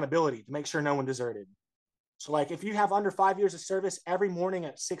do accountability to make sure no one deserted. So like if you have under 5 years of service, every morning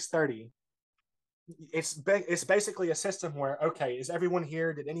at 6:30, it's basically a system where, okay, is everyone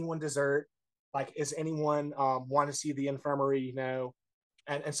here? Did anyone desert? Like, is anyone want to see the infirmary? You know.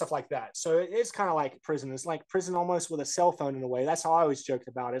 And stuff like that. So it is kind of like prison. It's like prison almost with a cell phone in a way. That's how I always joked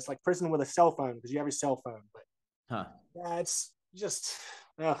about it. It's like prison with a cell phone because you have your cell phone. But yeah, it's just,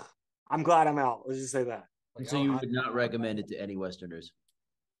 I'm glad I'm out. Let's just say that. Like, so you would not recommend it to any Westerners?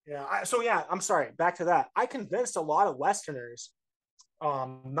 Yeah. I'm sorry. Back to that. I convinced a lot of Westerners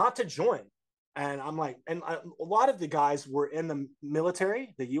not to join. And I'm like, and a lot of the guys were in the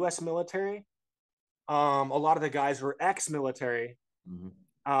military, the U.S. military. A lot of the guys were ex-military.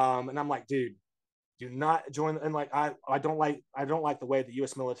 And I'm like, dude, do not join. And like, I don't like the way the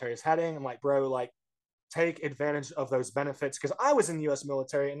U.S. military is heading. I'm like, bro, like, take advantage of those benefits. Cause I was in the U.S.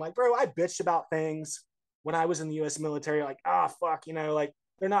 military and like, bro, I bitched about things when I was in the U.S. military, like, fuck, you know, like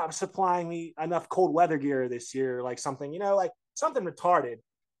they're not supplying me enough cold weather gear this year, like something, you know, like something retarded.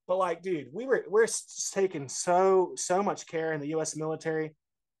 But like, dude, we're taking so much care in the U.S. military.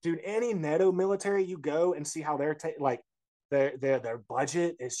 dude, any NATO military you go and see how they're like their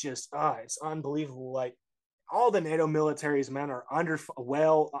budget is just it's unbelievable. Like all the NATO militaries, man, are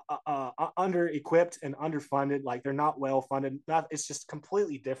under equipped and underfunded. Like they're not well funded. It's just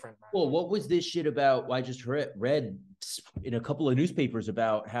completely different, man. Well, what was this shit about? I just read in a couple of newspapers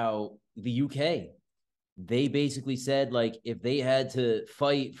about how the UK, they basically said like if they had to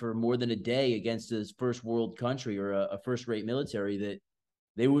fight for more than a day against this first world country or a first rate military, that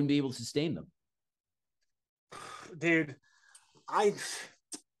they wouldn't be able to sustain them. Dude, I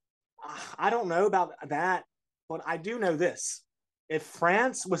I don't know about that, but I do know this. If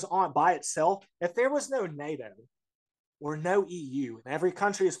France was on by itself, if there was no NATO or no EU and every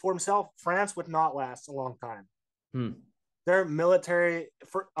country is for himself, France would not last a long time. Hmm. Their military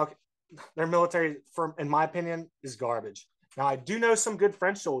for okay, their military for in my opinion is garbage. Now I do know some good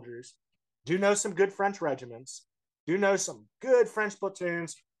French soldiers, do know some good French regiments, do know some good French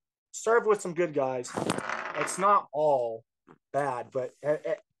platoons, served with some good guys. It's not all bad, but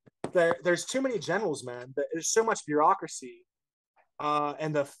there's too many generals, man. There's so much bureaucracy,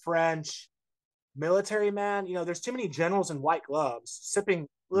 and the French military, man. You know, there's too many generals in white gloves sipping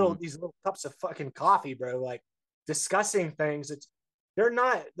these little cups of fucking coffee, bro. Like discussing things. We're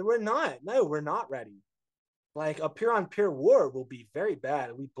not. No, we're not ready. Like a pure on pure war will be very bad.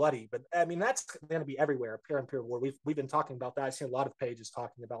 It'll be bloody, but I mean that's going to be everywhere. A pure on pure war. We've been talking about that. I've seen a lot of pages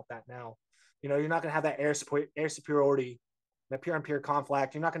talking about that now. You know, you're not going to have that air superiority, that pure on pure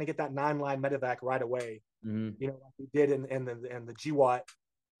conflict. You're not going to get that 9-line medevac right away. Mm-hmm. You know, like we did in the GWAT,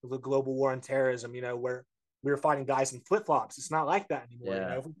 the global war on terrorism. You know, where we were fighting guys in flip flops. It's not like that anymore. Yeah. You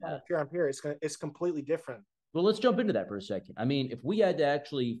know, if we fight pure on pure, it's completely different. Well, let's jump into that for a second. I mean, if we had to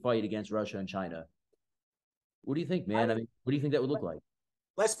actually fight against Russia and China, what do you think, man? I mean, what do you think that would look like?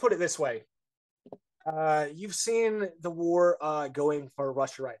 Let's put it this way. You've seen the war going for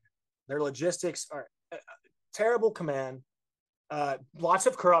Russia right now. Their logistics are terrible command, lots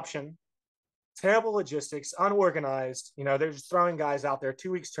of corruption, terrible logistics, unorganized. You know, they're just throwing guys out there,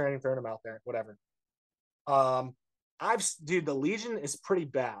 2 weeks training, throwing them out there, whatever. Dude, the Legion is pretty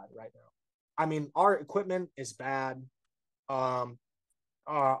bad right now. I mean, our equipment is bad. Our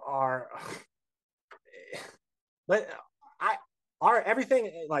but our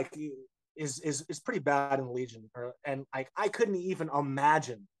everything like is pretty bad in the Legion, and like I couldn't even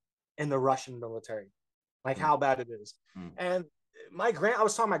imagine in the Russian military, like how bad it is. And I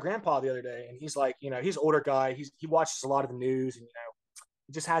was talking to my grandpa the other day, and he's like, you know, he's an older guy. He watches a lot of the news, and you know,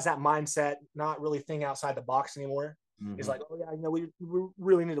 he just has that mindset, not really thinking outside the box anymore. He's like, oh yeah, you know, we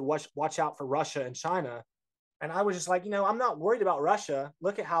really need to watch out for Russia and China. And I was just like, you know, I'm not worried about Russia.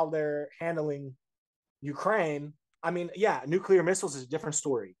 Look at how they're handling Ukraine. I mean, yeah, nuclear missiles is a different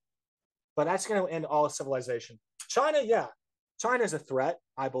story, but that's going to end all of civilization. China, yeah, China is a threat,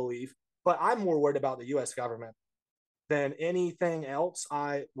 I believe, but I'm more worried about the U.S. government than anything else.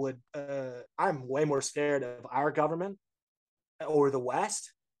 I'm way more scared of our government or the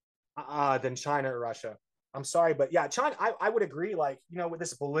West than China or Russia. I'm sorry, but yeah, China. I would agree. Like, you know, with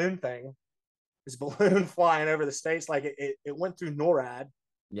this balloon thing, this balloon flying over the states, like it went through NORAD.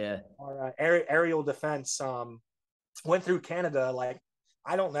 Yeah. Or aerial defense. Went through Canada. Like,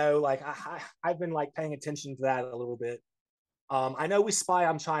 I don't know. Like, I've been like paying attention to that a little bit. I know we spy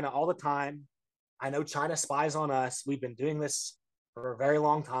on China all the time. I know China spies on us. We've been doing this for a very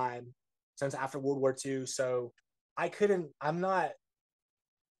long time, since after World War II. So I'm not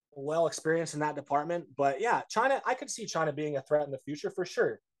well experienced in that department. But yeah, China, I could see China being a threat in the future for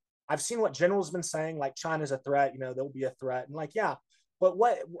sure. I've seen what generals been saying, like China's a threat, you know, there'll be a threat. And like, yeah, but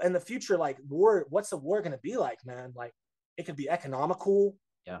what in the future, like war, what's the war going to be like, man? Like it could be economical,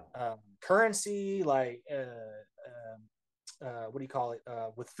 Yeah. currency, like, what do you call it?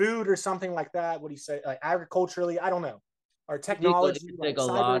 With food or something like that. What do you say? Like agriculturally, I don't know. Or technology, It could like take a cyber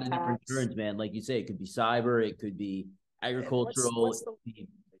lot of different attacks. turns, man. Like you say, it could be cyber, it could be agricultural.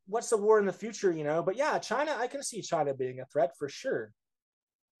 What's the war in the future, you know? But yeah, China, I can see China being a threat for sure.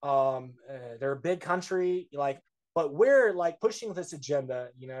 They're a big country, like, but we're like pushing this agenda,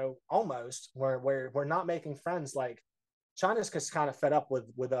 you know, almost where we're not making friends. Like China's just kind of fed up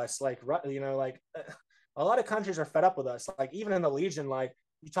with us, like, you know, like a lot of countries are fed up with us. Like even in the Legion, like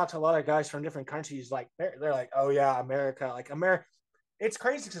you talk to a lot of guys from different countries, like they're like, oh yeah, America, like America. It's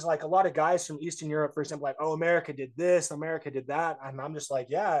crazy because like a lot of guys from Eastern Europe, for example, like, oh, America did this, America did that, and I'm just like,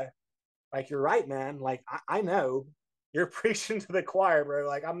 yeah, like you're right, man. Like I know you're preaching to the choir, bro.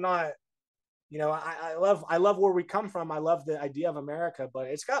 Like I'm not, you know, I love where we come from. I love the idea of America, but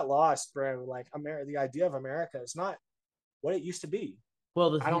it's got lost, bro. Like the idea of America is not what it used to be.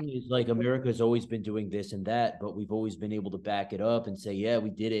 Well, the I don't. thing is, like, America's always been doing this and that, but we've always been able to back it up and say, yeah, we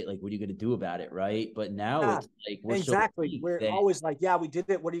did it. Like, what are you going to do about it? Right. But now Yeah, it's like we're so exactly. weak We're that, always like, yeah, we did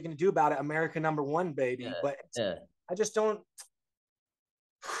it. What are you going to do about it? America number one, yeah, baby. But yeah. I just don't.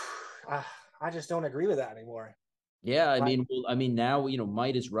 I just don't agree with that anymore. Yeah, Like, I mean, now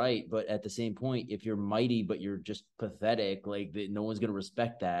might is right, but at the same point, if you're mighty but you're just pathetic, like no one's gonna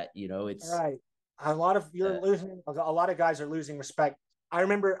respect that. all It's right, a lot of uh, you're losing. A lot of guys are losing respect. I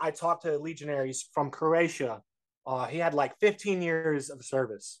remember I talked to legionaries from Croatia. He had like 15 years of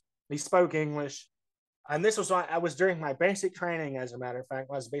service. He spoke English, and this was I was during my basic training. As a matter of fact,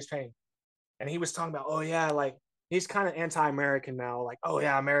 when I was base training, and he was talking about, oh yeah, like he's kind of anti-American now. Like, oh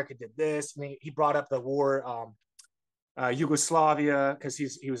yeah, America did this, and he brought up the war, Yugoslavia, because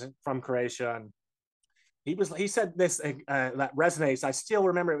he was from Croatia, and he said this that resonates. I still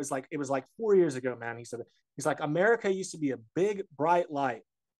remember it was like 4 years ago, man. He said he's like America used to be a big bright light,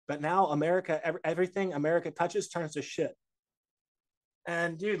 but now America everything America touches turns to shit.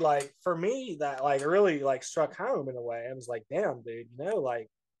 And dude, like for me, that like really like struck home in a way. I was like, damn, dude, like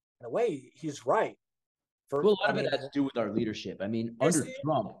in a way he's right. well, For a lot I of it mean, has to do with our leadership. I mean, it's under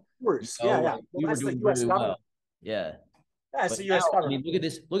Trump, worse. Yeah, yeah. like Well, we were that's the doing U.S. really well. government. Yeah. That's But the now, U.S. I government. mean,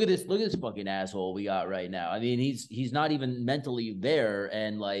 look at this fucking asshole we got right now. I mean, he's not even mentally there,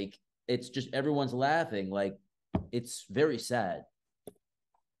 and like it's just everyone's laughing. Like it's very sad.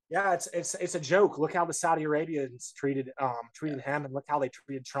 Yeah, it's a joke. Look how the Saudi Arabians Yeah. treated him, and look how they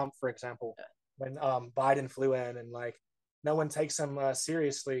treated Trump, for example, when Biden flew in, and like no one takes him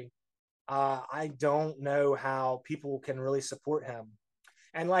seriously. I don't know how people can really support him,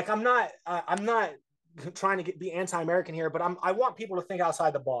 and like I'm not trying to be anti-American here, but I want people to think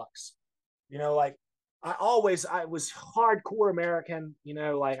outside the box. Like I was hardcore American.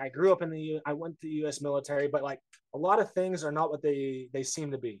 Like I grew up I went to the U.S. military, but like a lot of things are not what they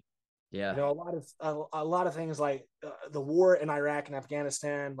seem to be. Yeah. A lot of things like the war in Iraq and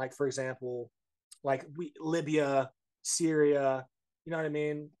Afghanistan, like for example, like Libya, Syria. You know what I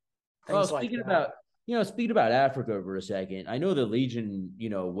mean? Well, Things like that. speaking about Africa for a second, I know the Legion,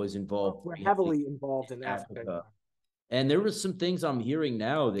 was involved We're pretty heavily heavily involved in in Africa. Africa, and there was some things I'm hearing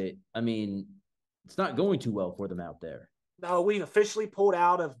now that I mean, it's not going too well for them out there. No, we officially pulled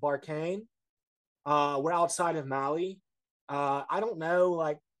out of Barkhane. We're outside of Mali. I don't know,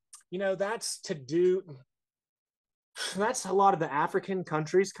 like, that's to do. That's a lot of the African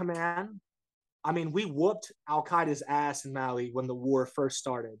countries' command. I mean, we whooped Al Qaeda's ass in Mali when the war first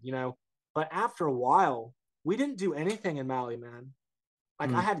started. But after a while, we didn't do anything in Mali, man. Like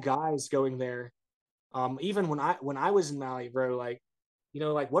I Hmm. had guys going there. Even when I was in Mali, bro, like,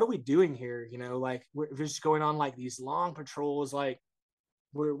 like what are we doing here? Like we're just going on like these long patrols, like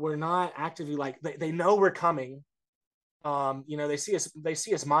we're not actively like they know we're coming. They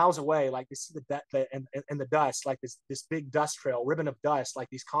see us miles away, like they see and the dust, like this big dust trail, ribbon of dust, like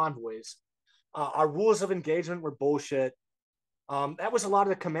these convoys. Our rules of engagement were bullshit. That was a lot of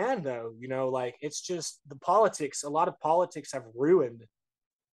the command, though. Like it's just the politics. A lot of politics have ruined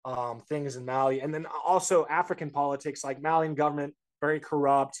things in Mali, and then also African politics, like Malian government very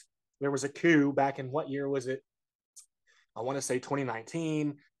corrupt. There was a coup back in what year was it? I want to say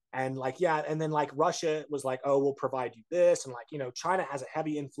 2019. And like, yeah, and then like Russia was like, oh, we'll provide you this, and like China has a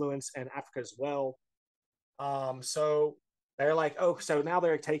heavy influence in Africa as well. So they're like, oh, so now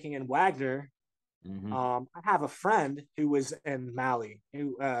they're taking in Wagner. Mm-hmm. I have a friend who was in Mali.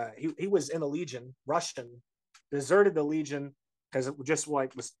 He was in the Legion, Russian, deserted the Legion because it just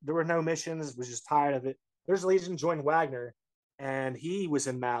like there were no missions. Was just tired of it. There's a Legion, joined Wagner, and he was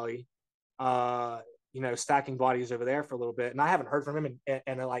in Mali. Stacking bodies over there for a little bit, and I haven't heard from him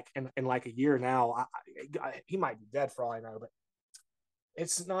in like a year now. He might be dead for all I know, but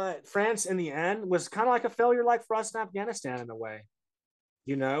it's not. France in the end was kind of like a failure, like for us in Afghanistan in a way.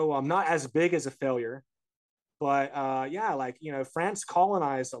 I'm not as big as a failure, but yeah, like France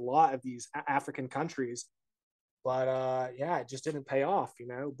colonized a lot of these African countries, but yeah, it just didn't pay off.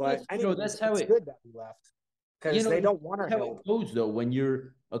 But That's anyways, how it's it. good that we left because they don't want That's our how it help. goes though when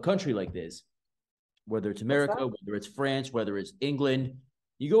you're a country like this, whether it's What's America, that? whether it's France, whether it's England.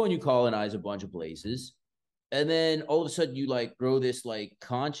 You go and you colonize a bunch of places, and then all of a sudden you like grow this like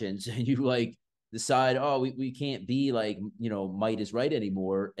conscience and you like decide, oh, we can't be like might is right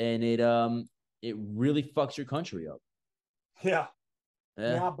anymore, and it really fucks your country up. Yeah,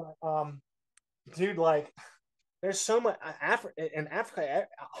 Yeah. yeah, but dude, like there's so much in Africa.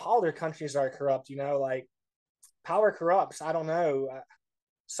 All their countries are corrupt. Like power corrupts. I don't know.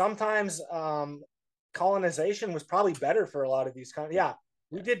 Sometimes colonization was probably better for a lot of these countries. Yeah,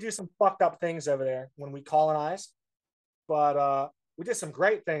 we Yeah. did do some fucked up things over there when we colonized, but we did some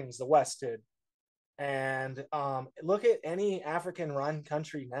great things. The West did, and look at any African-run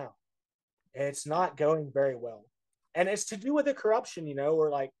country now. It's not going very well, and it's to do with the corruption. Or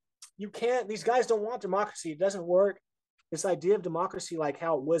like you can't. These guys don't want democracy. It doesn't work. This idea of democracy, like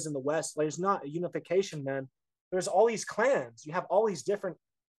how it was in the West, there's not a unification, man. There's all these clans. You have all these different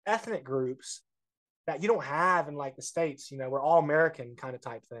ethnic groups that you don't have in like the States. We're all American kind of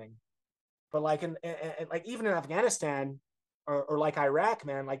type thing. But like like even in Afghanistan or like Iraq,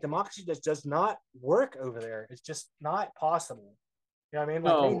 man, like democracy just does not work over there. It's just not possible. You know what I mean?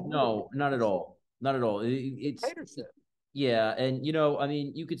 Like they No, need no, not at all. Not at all. It's dictatorship. yeah, and I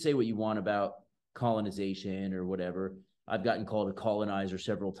mean, you could say what you want about colonization or whatever. I've gotten called a colonizer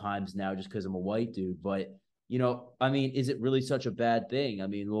several times now just because I'm a white dude, but I mean, is it really such a bad thing? I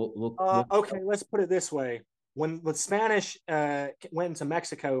mean, look. Okay, let's put it this way. When the Spanish went into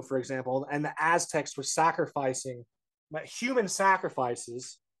Mexico, for example, and the Aztecs were sacrificing human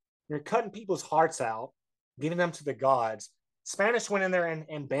sacrifices, you're cutting people's hearts out, giving them to the gods. Spanish went in there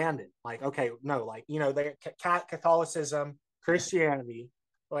and banned it. Like, okay, no, like they Catholicism, Christianity,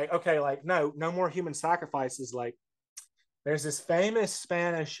 like okay, like no more human sacrifices. Like, there's this famous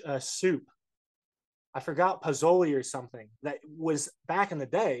Spanish soup. I forgot pozole or something that was back in the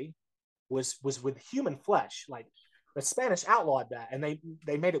day was with human flesh. Like the Spanish outlawed that, and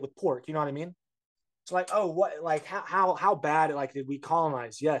they made it with pork. You know what I mean? It's like, oh, what, like how bad? Like, did we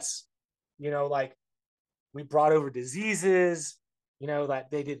colonize? Yes, like we brought over diseases, that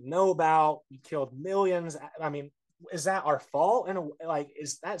they didn't know about. We killed millions. I mean, is that our fault? And like,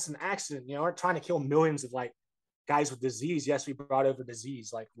 that's an accident? We're trying to kill millions of like guys with disease. Yes, we brought over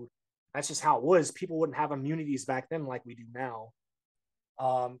disease. Like, that's just how it was. People wouldn't have immunities back then like we do now.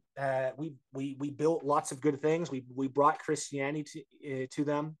 We built lots of good things. We brought Christianity to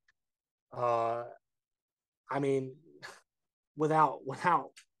them. Uh, I mean, without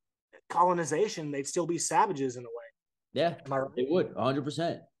colonization, they'd still be savages in a way. Yeah, Am I right? it would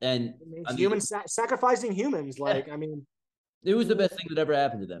 100%. And I mean, sacrificing humans. Like, yeah, I mean, it was the best thing that ever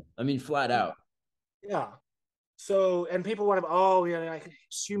happened to them. I mean, flat out. yeah. So, and people want to, oh, like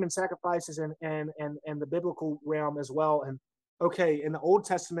human sacrifices and the biblical realm as well. And okay, in the Old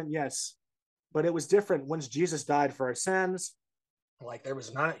Testament, yes, but it was different. Once Jesus died for our sins, like there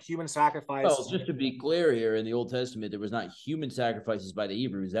was not human Well, sacrifices. just to be clear here, in the Old Testament, there was not human sacrifices by the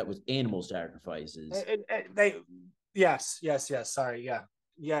Hebrews. That was animal sacrifices. They, yes, yes, yes. Sorry, yeah,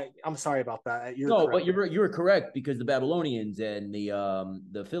 yeah. I'm sorry about that. You're No, correct. but you're correct because the Babylonians and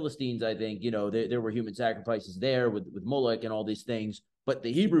the Philistines, I think, there were human sacrifices there with Moloch and all these things. But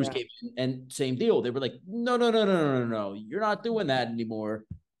the Hebrews Yeah. came in and same deal. They were like, no, no, no, no, no, no, no. You're not doing that anymore.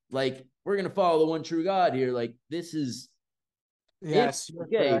 Like, we're gonna follow the one true God here. Like, this is it. Yes, you're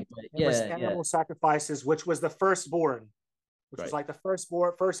Okay, correct. but It was yeah, yeah, animal sacrifices, which was the firstborn, which was right. like the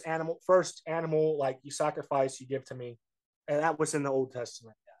first animal like you sacrifice, you give to me, and that was in the Old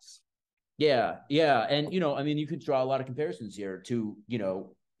Testament. Yes. Yeah, yeah. And I mean, you could draw a lot of comparisons here to,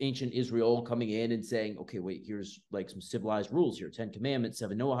 ancient Israel coming in and saying, okay, wait, here's like some civilized rules here, 10 commandments,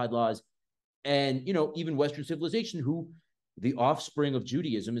 7 Noahide laws. And, even Western civilization, who the offspring of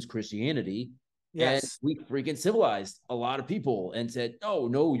Judaism is Christianity. And Yes. we freaking civilized a lot of people and said, oh,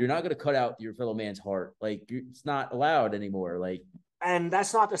 no, you're not going to cut out your fellow man's heart. Like, it's not allowed anymore. Like, And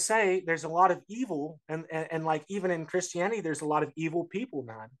that's not to say there's a lot of evil, and like even in Christianity, there's a lot of evil people,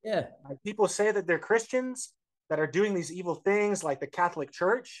 man. yeah, Like people say that they're Christians that are doing these evil things, like the Catholic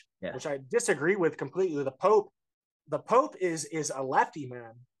Church, yeah, which I disagree with completely. The Pope is a lefty,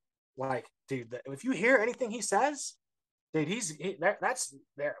 man. Like, dude, if you hear anything he says, dude, that's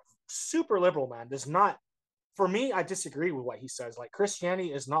they're super liberal, man. Does not, for me, I disagree with what he says. Like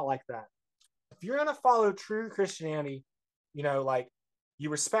Christianity is not like that. If you're gonna follow true Christianity, like you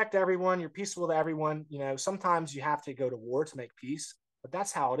respect everyone, you're peaceful with everyone. Sometimes you have to go to war to make peace, but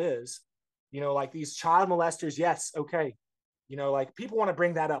that's how it is. Like these child molesters, yes, okay. Like people want to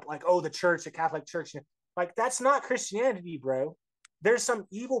bring that up, like, oh, the church, the Catholic Church, like that's not Christianity, bro. There's some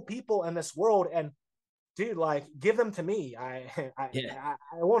evil people in this world, and dude, like, give them to me. yeah.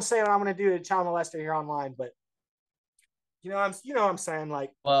 I won't say what I'm gonna do to a child molester here online, but I'm saying,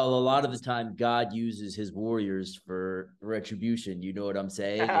 like, Well, a lot of the time, God uses his warriors for retribution. You know what I'm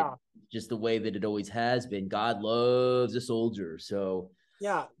saying? It's yeah, just the way that it always has been. God loves a soldier. So,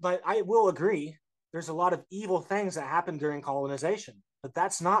 yeah, but I will agree. There's a lot of evil things that happened during colonization, but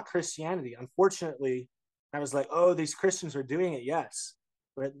that's not Christianity. Unfortunately, I was like, oh, these Christians are doing it. Yes,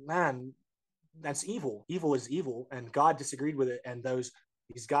 but man, that's evil. Evil is evil, and God disagreed with it. And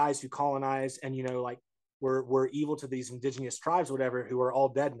these guys who colonized and like were evil to these indigenous tribes, whatever, who are all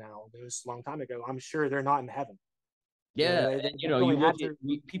dead now. It was a long time ago. I'm sure they're not in heaven. Yeah, They and you definitely look had at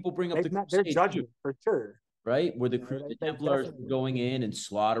to. people bring up the They've met their Crusades too, judgment for sure. right? Where the They Templars definitely. were going in and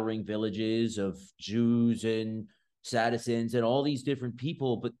slaughtering villages of Jews and Saracens and all these different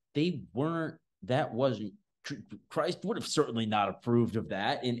people, but they weren't. That wasn't Christ would have certainly not approved of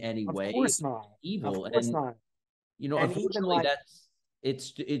that in any Of way. course not. Of Evil, course and not. And even unfortunately, like that's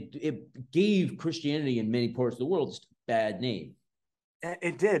it gave Christianity in many parts of the world just a bad name.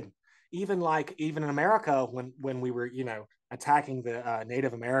 it did. Even in America, when we were attacking the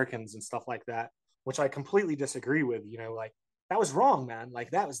Native Americans and stuff like that, which I completely disagree with. Like that was wrong, man. Like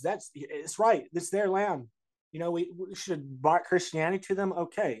that's it's right. It's their land. We should brought Christianity to them.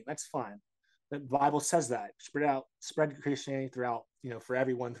 Okay, that's fine. The Bible says that spread Christianity throughout, for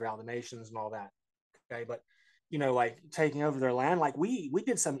everyone throughout the nations and all that. Okay, but like taking over their land, like we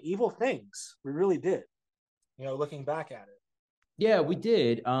did some evil things. We really did. Looking back at it. Yeah, we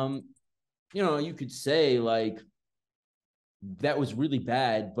did. You could say like that was really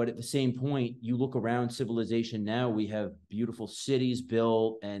bad, but at the same point, you look around civilization now, we have beautiful cities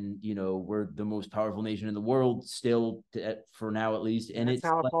built, and we're the most powerful nation in the world still, for now at least. And That's it's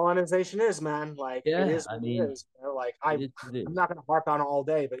how like, colonization is, man. Like it yeah, is I what it mean, is. Like it is what it I'm is. not gonna harp on it all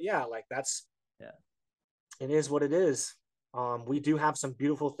day, but yeah, like that's Yeah. it is what it is. We do have some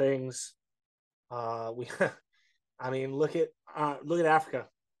beautiful things. We I mean, look at Africa.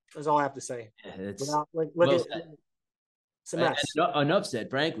 That's all I have to say. It's Without like look well at said. it's a And mess. enough said,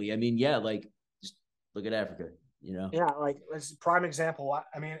 frankly. I mean, yeah, like just look at Africa. Yeah, like it's a prime example.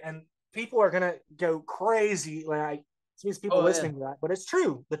 I mean, and people are gonna go crazy. Like it means people Oh yeah. listening to that, but it's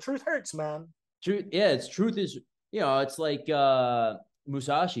true. The truth hurts, man. Truth, yeah, it's truth is, it's like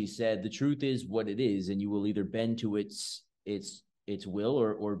Musashi said, the truth is what it is, and you will either bend to its will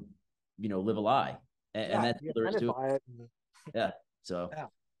or live a lie. And Yeah, that's be all there is offended to it. by it. Yeah. So Yeah.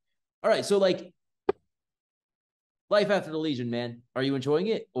 all right. So like life after the Legion, man. Are you enjoying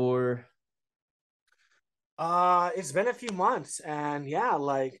it or It's been a few months, and yeah,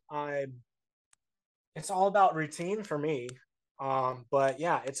 like it's all about routine for me. But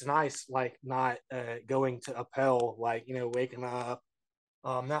yeah, it's nice, like not going to Appel, like waking up,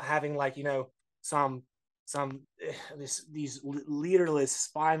 not having like some these leaderless,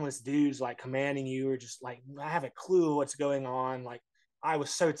 spineless dudes like commanding you, or just like I have a clue what's going on. Like I was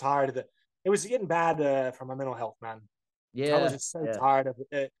so tired of it. It was getting bad for my mental health, man. I was yeah, just so yeah. tired of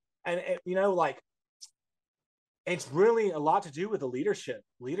it, and like it's really a lot to do with the leadership.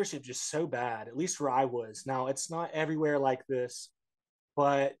 Leadership just so bad, at least where I was. Now it's not everywhere like this,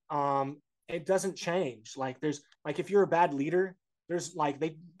 but it doesn't change. Like there's like if you're a bad leader, there's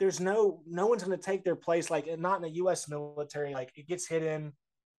no one's gonna take their place. Like not in the US military, like it gets hidden,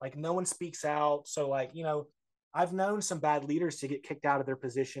 like no one speaks out. So like, I've known some bad leaders to get kicked out of their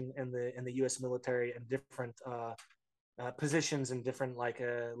position in the US military and different positions and different like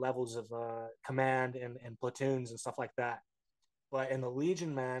levels of command and platoons and stuff like that. But in the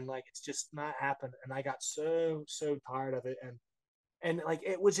Legion, man, like it's just not happened, and I got so tired of it, and like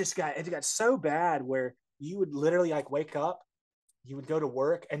it got so bad where you would literally like wake up, you would go to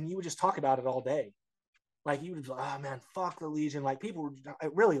work, and you would just talk about it all day. Like you would, oh man, fuck the Legion. Like people were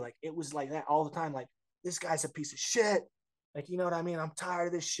really like it was like that all the time. Like this guy's a piece of shit. Like you know what I mean? I'm tired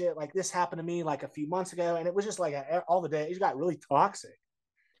of this shit. Like this happened to me like a few months ago, and it was just like all the day. It got really toxic,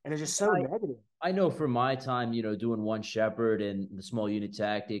 and it's just so I, negative. I know from my time, doing one shepherd and the small unit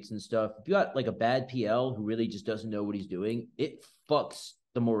tactics and stuff, if you got like a bad PL who really just doesn't know what he's doing, it fucks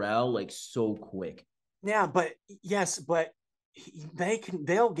the morale like so quick. Yeah, but yes, but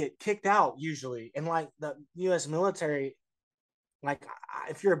they'll get kicked out usually, and like the U.S. military, like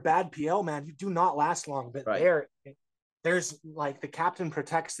if you're a bad PL man, you do not last long. But Right. there's like the captain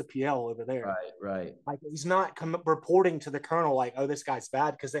protects the PL over there. Right. Right. Like he's not reporting to the colonel like, oh, this guy's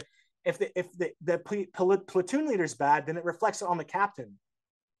bad, because if the platoon leader's bad, then it reflects it on the captain.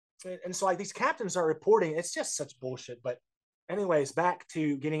 And so like these captains are reporting. It's just such bullshit. But anyways, back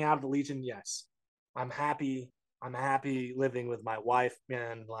to getting out of the Legion. Yes, I'm happy. I'm happy living with my wife,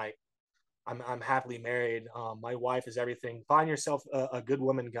 man. Like I'm happily married. My wife is everything. Find yourself a good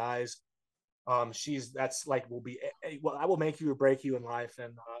woman, guys. She's that's like will be well, I will make you or break you in life,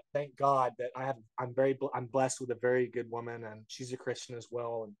 and thank God that I'm blessed with a very good woman, and she's a Christian as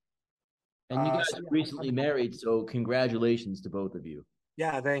well. And And you guys so are yeah, recently married, so congratulations to both of you.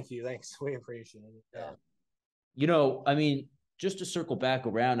 yeah, thank you, thanks, we appreciate it. Yeah. Yeah. I mean, just to circle back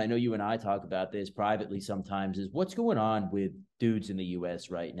around, I know you and I talk about this privately sometimes, is what's going on with dudes in the US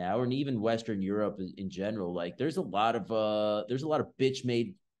right now, and even Western Europe in general. Like there's a lot of bitch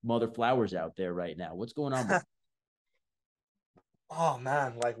made mother flowers out there right now. What's going on with Oh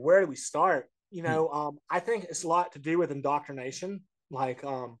man, like where do we start? I think it's a lot to do with indoctrination, like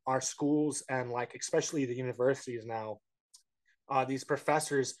our schools and like especially the universities now. These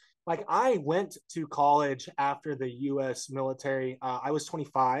professors, like I went to college after the U.S. military. I was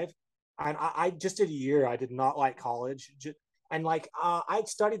 25, and I just did a year. I did not like college, and like I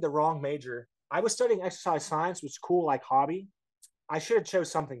studied the wrong major. I was studying exercise science, which is cool, like hobby. I should have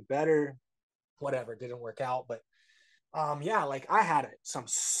chose something better. Whatever, didn't work out, but yeah, like I had some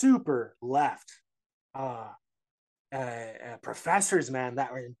super left uh, professors, man,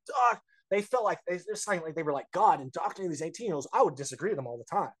 that were they felt like they're saying like they were like God indoctrinating these 18-year-olds. I would disagree with them all the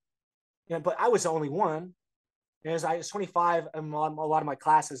time, but I was the only one. As I was 25, and a lot of my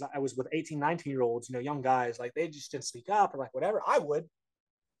classes, I was with 18, 19-year-olds, young guys, like they just didn't speak up or like whatever. I would,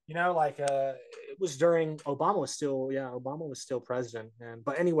 like it was during Obama was still president.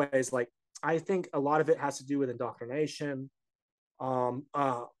 But anyways, like I think a lot of it has to do with indoctrination,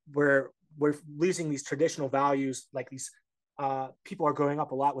 where we're losing these traditional values, like these people are growing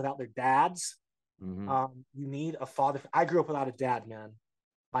up a lot without their dads. Mm-hmm. You need a father. I grew up without a dad, man.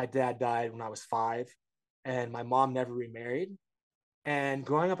 My dad died when I was 5, and my mom never remarried. And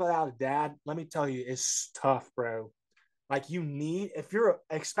growing up without a dad, let me tell you, is tough, bro. Like you need, if you're,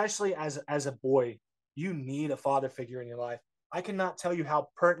 especially as a boy, you need a father figure in your life. I cannot tell you how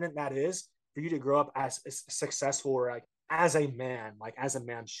pertinent that is for you to grow up as successful or like as a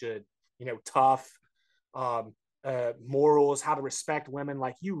man should. Tough, um, morals, how to respect women.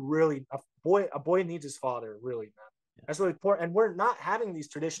 Like you really, a boy needs his father, really, man. That's really important. And we're not having these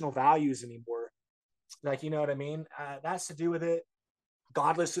traditional values anymore. Like, you know what I mean? That's to do with it.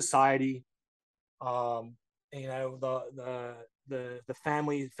 Godless society. Um, the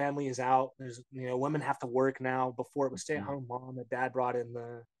family is out. There's women have to work now. Before it was stay at home mom. The dad brought in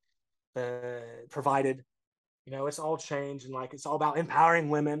the provided. It's all changed, and like it's all about empowering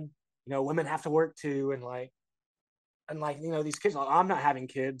women. Women have to work too, and these kids. Like, I'm not having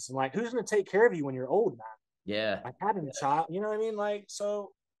kids, and like who's going to take care of you when you're old, man? Yeah. Like having a child, you know what I mean? Like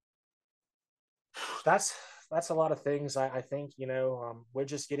so, that's a lot of things. I think we're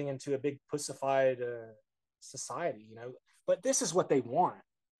just getting into a big pussified society, but this is what they want.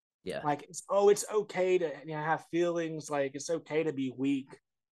 Yeah. Like it's okay to have feelings, like it's okay to be weak,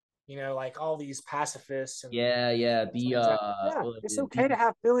 like all these pacifists and Yeah. Yeah. yeah, it's okay to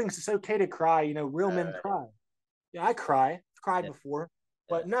have feelings, it's okay to cry, real men right. cry. Yeah, I've cried Yeah. before,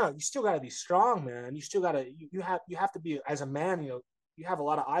 Yeah. but no, you still got to be strong, man. You still got to you have to be, as a man, you have a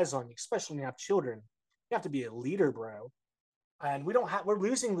lot of eyes on you, especially when you have children. You have to be a leader, bro. And we're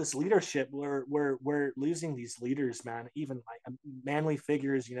losing this leadership. We're losing these leaders, man. Even like manly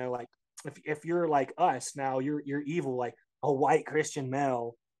figures, like if you're like us now, you're evil, like a white Christian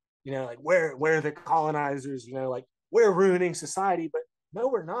male, like we're the colonizers, like we're ruining society. But no,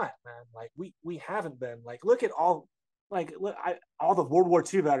 we're not, man. Like we haven't been. Like look at all, like all the World War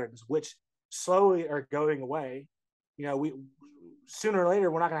II veterans, which slowly are going away. We sooner or later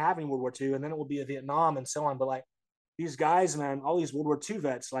we're not going to have any World War II, and then it will be a Vietnam and so on. But like these guys, man, all these World War II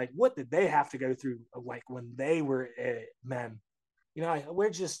vets, like what did they have to go through, like when they were men? We're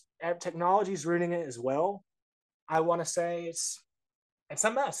just technology's ruining it as well. I want to say it's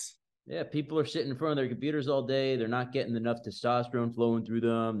a mess. Yeah. People are sitting in front of their computers all day. They're not getting enough testosterone flowing through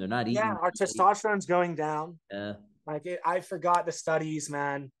them. They're not Yeah, eating our right. testosterone's going down. Yeah. I forgot the studies,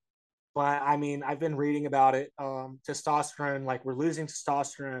 man, but I mean, I've been reading about it. Testosterone, like we're losing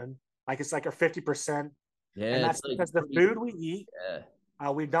testosterone, like it's like a 50%, and Yeah. It's that's like because the pretty. food we eat. Yeah.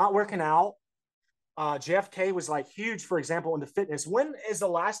 We're not working out. JFK was like huge, for example, into fitness. When is the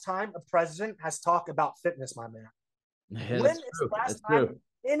last time a president has talked about fitness, my man? Yeah. When That's is true. the last That's time true.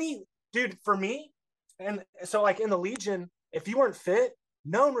 any dude, for me? And so like in the Legion, if you weren't fit,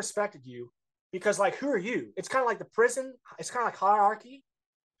 no one respected you, because like who are you? It's kind of like the prison. It's kind of like hierarchy.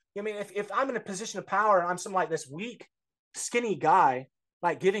 I mean, if I'm in a position of power and I'm some like this weak, skinny guy,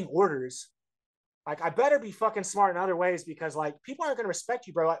 like giving orders, like I better be fucking smart in other ways, because like people aren't gonna respect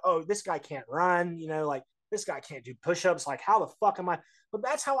you, bro. Like, oh, this guy can't run, like this guy can't do push-ups. Like, how the fuck am I? But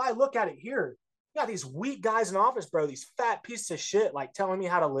that's how I look at it here. You got these weak guys in office, bro, these fat pieces of shit, like telling me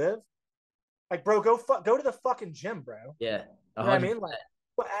how to live. Like, bro, go to the fucking gym, bro. Yeah. You know what I 100%. mean? Like,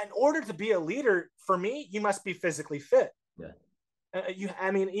 but in order to be a leader, for me, you must be physically fit. Yeah.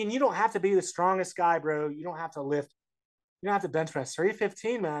 I mean, and you don't have to be the strongest guy, bro. You don't have to lift. You don't have to bench press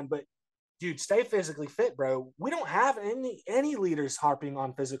 315, man. But dude, stay physically fit, bro. We don't have any leaders harping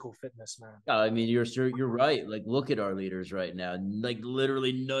on physical fitness, man. I mean, you're right. Like, look at our leaders right now. Like,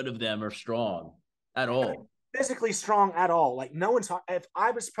 literally, none of them are strong at all. Physically strong at all. Like no one's. If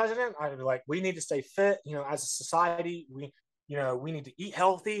I was president, I'd be like, we need to stay fit. As a society, we need to eat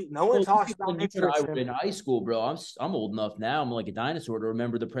healthy. No one Well, talks when about you and I were nutrition. in high school, bro, I'm old enough now. I'm like a dinosaur to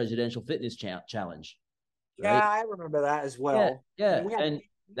remember the presidential fitness challenge, right? Yeah, I remember that as Yeah, well. I yeah, mean, we had and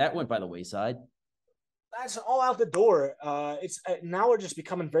that went by the wayside. that's all out the door. It's now we're just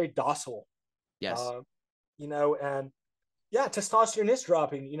becoming very docile. Yes. Uh, and yeah, testosterone is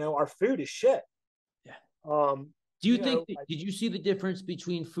dropping. Our food is shit. Yeah. Um, Do you think? like, Did you see the difference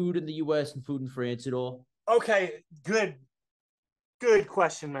between food in the U.S. and food in France at all? okay, good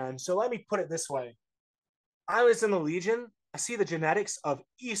question, man. So let me put it this way: I was in the Legion. I see the genetics of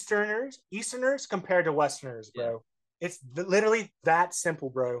Easterners compared to Westerners, Yeah. bro. It's literally that simple,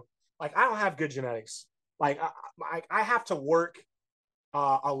 bro. Like I don't have good genetics. Like I have to work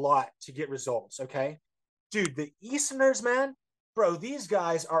a lot to get results. Okay, dude, the Easterners, man, bro, these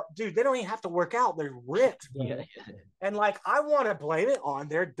guys are, dude, they don't even have to work out. They're ripped, Yeah. bro. And like, I want to blame it on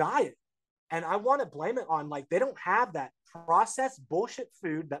their diet. And I want to blame it on like, they don't have that processed bullshit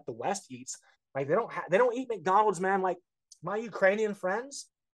food that the West eats. Like, they don't eat McDonald's, man. Like, my Ukrainian friends,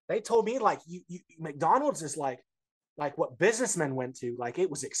 they told me, like, McDonald's is like what businessmen went to. Like, it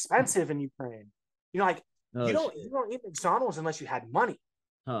was expensive in Ukraine. Like, Oh you shit. don't eat McDonald's unless you had money.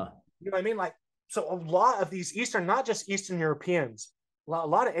 Huh. You know what I mean? Like, so a lot of these Eastern, not just Eastern Europeans, a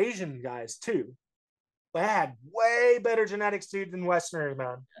lot of Asian guys too, they had way better genetics, dude, than Westerners,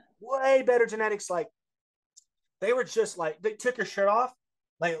 man. Way better genetics. Like, they were just like, they took your shirt off,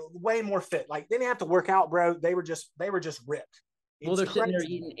 like, way more fit. Like, they didn't have to work out, bro. They were just ripped. Well, It's they're sitting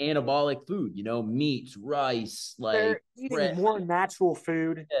crazy. there eating anabolic food, meats, rice, like They're eating bread. more natural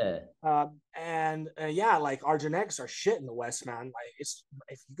food. Yeah. And yeah, like our genetics are shit in the West, man. Like it's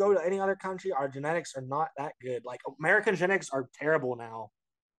if you go to any other country, our genetics are not that good. Like American genetics are terrible now.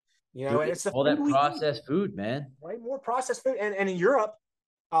 Dude, And it's the all food that we eat, processed food, man. way more processed food. And in Europe,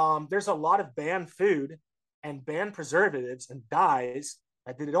 there's a lot of banned food and banned preservatives and dyes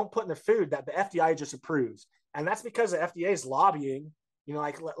that they don't put in the food that the FDA just approves. And that's because the FDA is lobbying,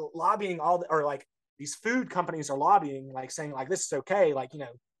 like lobbying or like these food companies are lobbying, like saying like this is okay, like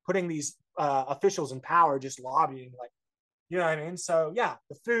putting these officials in power, just lobbying, like you know what I mean. So yeah,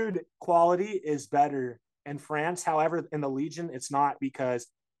 the food quality is better in France. However, in the Legion, it's not because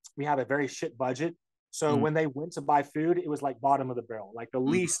we have a very shit budget. So Mm. when they went to buy food, it was like bottom of the barrel, like the Mm.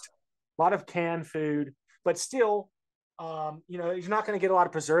 least, a lot of canned food, but still, you're not going to get a lot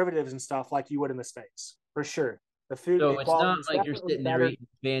of preservatives and stuff like you would in the States for sure. The food So it's quality not is like you're definitely sitting there better. eating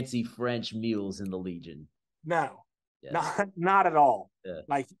fancy French meals in the Legion. No, Yes. not at all. Yeah.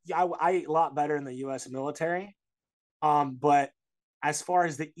 Like I eat a lot better in the U.S. military. But as far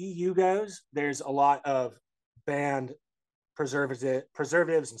as the EU goes, there's a lot of banned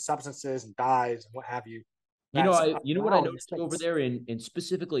preservatives and substances and dyes and what have you. That's You know what I allowed in the noticed over States. there in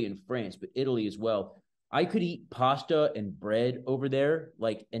specifically in France, but Italy as well. I could eat pasta and bread over there,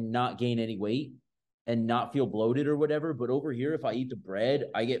 like, and not gain any weight and not feel bloated or whatever. But over here, if I eat the bread,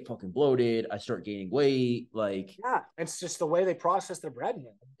 I get fucking bloated. I start gaining weight. Like, Yeah, it's just the way they process their bread,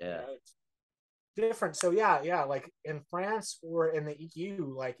 man. yeah. It's different. So yeah, like in France or in the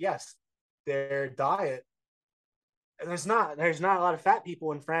EU, like yes, their diet. There's not a lot of fat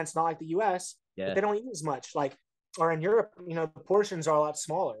people in France, not like the U.S., but Yeah. they don't eat as much. Like, or in Europe, the portions are a lot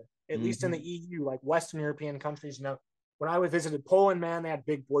smaller. At least in the Hmm. EU, like Western European countries, when I visited Poland, man, they had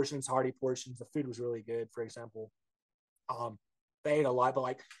big portions, hearty portions. The food was really good. For example, um, they ate a lot, but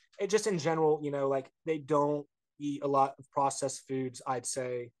like it just in general, like they don't eat a lot of processed foods. I'd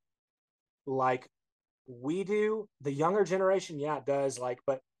say like we do. The younger generation, yeah, it does. Like,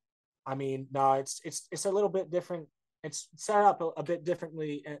 but I mean, no, it's a little bit different. It's set up a bit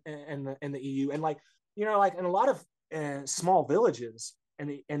differently in the EU, and like like in a lot of small villages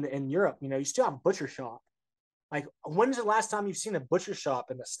in Europe, you still have a butcher shop. Like, when's the last time you've seen a butcher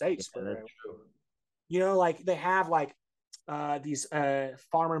shop in the Yeah, States, bro? that's true. Like they have like these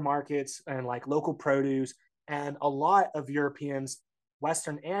farmer markets and like local produce, and a lot of Europeans,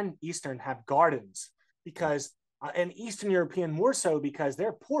 Western and Eastern, have gardens because, and Eastern European more so because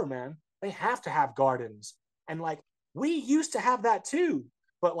they're poor, man. They have to have gardens, and like we used to have that too,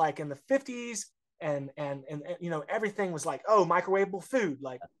 but like in the 50s and everything was like, oh, microwavable food,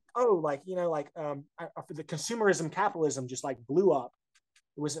 like, oh, like the consumerism capitalism just like blew up.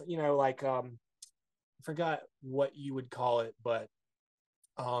 It was like I forgot what you would call it, but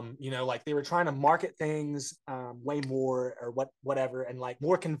like they were trying to market things way more or whatever, and like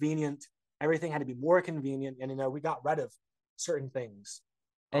more convenient. Everything had to be more convenient, and we got rid of certain things.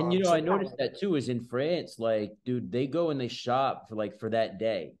 And So I yeah, noticed like, that too is in France, like, dude, they go and they shop for that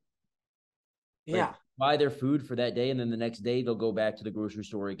day. Like yeah, buy their food for that day, and then the next day they'll go back to the grocery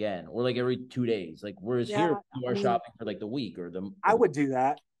store again, or like every 2 days. Like whereas here Yeah, you I are mean, shopping for like the week I would do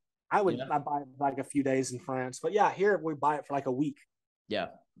that. yeah, I buy like a few days in France, but yeah, here we buy it for like a week. yeah.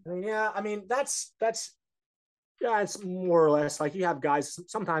 I mean, yeah, I mean that's yeah, it's more or less like you have guys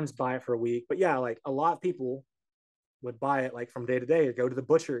sometimes buy it for a week, but yeah, like a lot of people would buy it like from day to day or go to the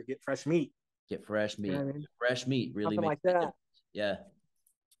butcher, get fresh meat. Get fresh You know meat. what I mean? Fresh meat really Something makes like a that. difference. Yeah.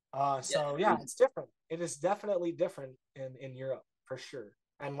 Yeah. So yeah, it's different. It is definitely different in Europe for sure.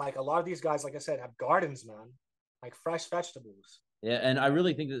 And like a lot of these guys, like I said, have gardens, man, like fresh vegetables. Yeah, and I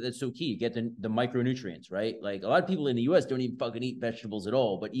really think that that's so key. Get the micronutrients, right? Like a lot of people in the US don't even fucking eat vegetables at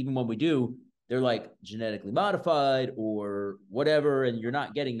all. But even when we do, they're like genetically modified or whatever, and you're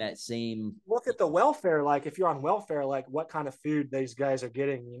not getting that same. Look at the welfare. Like if you're on welfare, like what kind of food these guys are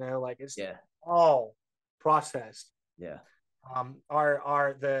getting, you know, like it's Yeah, all processed. yeah,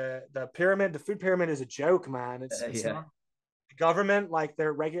 Are the pyramid, the food pyramid is a joke, man. It's yeah, not the government, like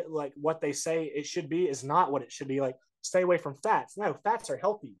their regular, like what they say it should be is not what it should be. Like stay away from fats. No, fats are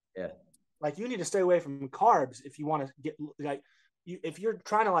healthy. yeah. Like you need to stay away from carbs if you want to get like if you're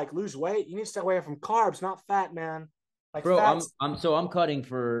trying to like lose weight, you need to stay away from carbs, not fat, man. Like Bro, fats. I'm cutting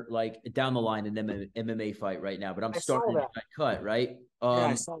for like down the line an MMA fight right now, but I'm I saw starting to that. cut, right? Yeah,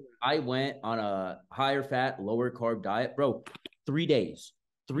 I saw that. I went on a higher fat, lower carb diet, bro. 3 days,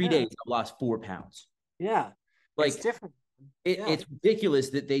 three Yeah, days, I lost 4 pounds. yeah. It's Like different. Yeah, it's ridiculous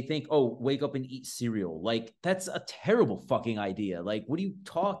that they think, oh, wake up and eat cereal. Like that's a terrible fucking idea. Like, what are you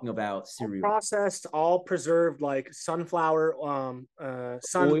talking about, all cereal? processed, all preserved, like Oils, sunflower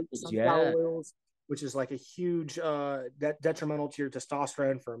yeah. oils, which is like a huge detrimental to your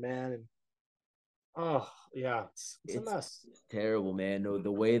testosterone for a man. And oh yeah, it's a mess. It's terrible, man. No,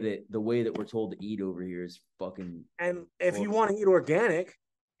 the way that we're told to eat over here is fucking And if you horrible. want to eat organic,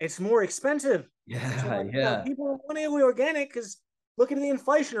 it's more expensive. So Yeah, like, you know, yeah. people want to eat organic because look at the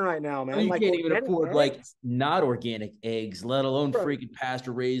inflation right now, Oh, man. you Like can't even organic afford like eggs, not organic eggs, let alone bro. freaking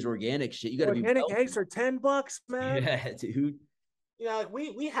pasture raised organic shit. You got to be Organic eggs wealthy. are $10, man. Yeah, dude. You know, like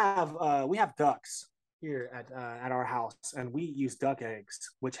we have ducks here at our house, and we use duck eggs,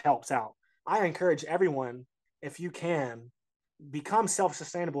 which helps out. I encourage everyone, if you can, become self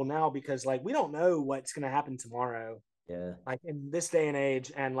sustainable now because like we don't know what's going to happen tomorrow. Yeah. Like in this day and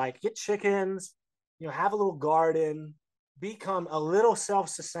age, and like get chickens, you know, have a little garden, become a little self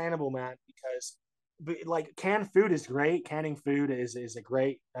sustainable, man. Because like canned food is great. Canning food is a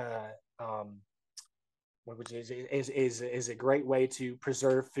great which is a great way to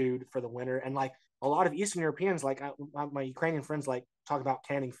preserve food for the winter. And like a lot of Eastern Europeans, like my Ukrainian friends, like talk about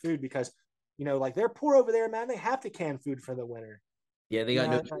canning food because you know, like they're poor over there, man. They have to can food for the winter, Yeah, they you got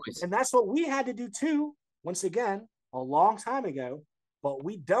no know, choice. and that's what we had to do too. Once again, a long time ago, but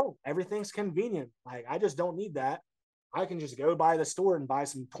we don't. Everything's convenient. Like I just don't need that. I can just go by the store and buy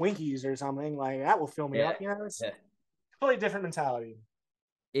some Twinkies or something. Like that will fill me Yeah. up. You know, it's Yeah. a totally different mentality.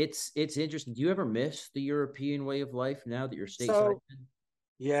 It's interesting. Do you ever miss the European way of life now that you're stateside? So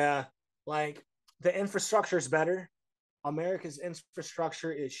yeah, like the infrastructure is better. America's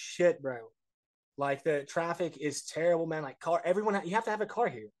infrastructure is shit, bro. Like the traffic is terrible, man. Like everyone, you have to have a car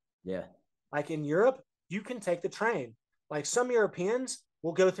here. Yeah. Like in Europe, you can take the train. Like some Europeans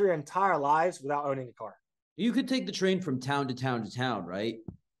will go through their entire lives without owning a car. You could take the train from town to town to town, right?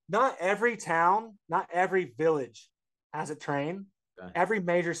 Not every town, not every village has a train. Okay. Every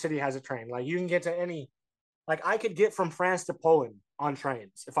major city has a train. Like you can get to any, like I could get from France to Poland on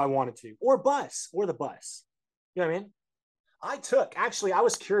trains if I wanted to, or bus, or the bus. You know what I mean? Actually, I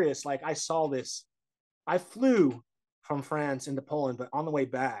was curious. Like I saw this. I flew from France into Poland, but on the way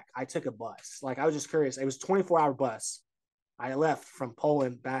back, I took a bus. Like I was just curious. It was 24-hour bus. I left from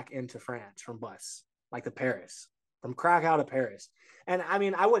Poland back into France from bus, like to Paris, from Krakow to Paris. And I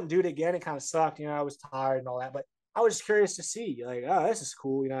mean, I wouldn't do it again. It kind of sucked. You know, I was tired and all that, but I was just curious to see, like, oh, this is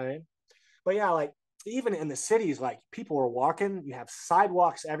cool. You know what I mean? But yeah, like even in the cities, like people are walking, you have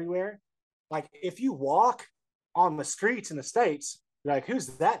sidewalks everywhere. Like if you walk on the streets in the States, you're like, who's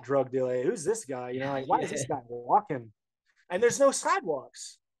that drug dealer? Who's this guy? You know, like, why is this guy walking? And there's no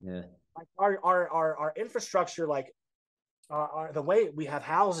sidewalks. Yeah. Like our infrastructure, like the way we have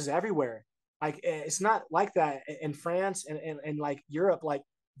houses everywhere. Like it's not like that in France and like Europe. Like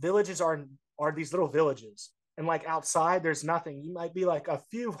villages are these little villages, and like outside there's nothing. You might be like a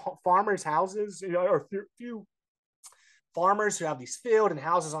few farmers' houses, you know, or a few farmers who have these field and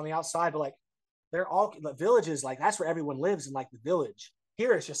houses on the outside, but like they're all the villages. Like that's where everyone lives in like the village.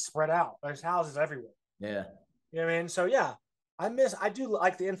 Here it's just spread out. There's houses everywhere. Yeah. You know what I mean? So yeah, I do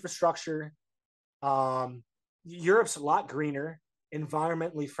like the infrastructure. Um, Europe's a lot greener,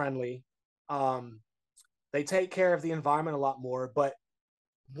 environmentally friendly. Um, They take care of the environment a lot more. But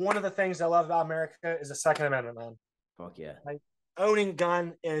one of the things I love about America is the Second Amendment, man. Fuck yeah. Like owning a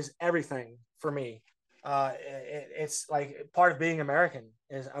gun is everything for me. It's like part of being American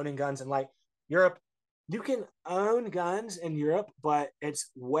is owning guns, and like Europe, you can own guns in Europe, but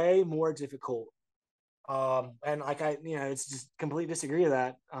it's way more difficult. And like it's just completely disagree with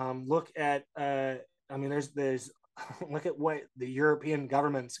that. Look at, I mean, there's look at what the European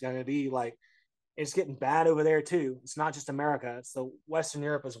government's going to be like. It's getting bad over there too. It's not just America; it's the Western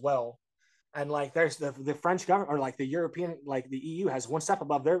Europe as well. And like, there's the French government or like the European, like the EU has one step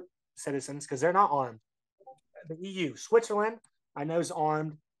above their citizens because they're not armed. The EU, Switzerland, I know is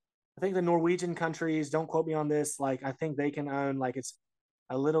armed. I think the Norwegian countries, don't quote me on this, like I think they can own, like it's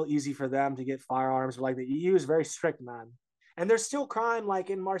a little easy for them to get firearms. But like the EU is very strict, man. And there's still crime, like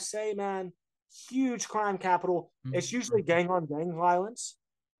in Marseille, man, huge crime capital. It's usually gang on gang violence,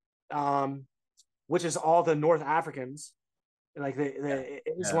 um, which is all the North Africans, like the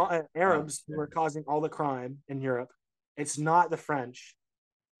Arabs who are causing all the crime in Europe. It's not the French,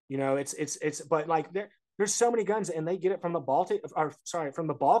 but like there's so many guns and they get it from the from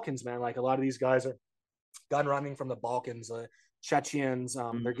the Balkans, man. Like a lot of these guys are gun running from the Balkans, Chechens.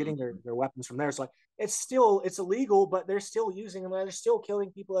 They're getting their weapons from there. So like it's illegal, but they're still using them. They're still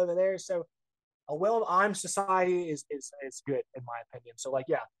killing people over there. So a well-armed society is good in my opinion. So like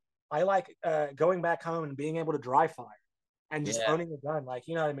I like going back home and being able to dry fire and just owning a gun. Like,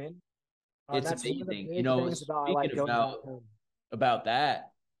 you know what I mean? It's that's amazing. One of the big things about I like going back home. About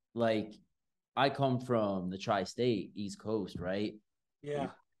that, like I come from the tri-state East Coast, right? Yeah.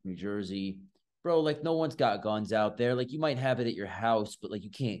 New Jersey. Bro, like no one's got guns out there. Like you might have it at your house, but like you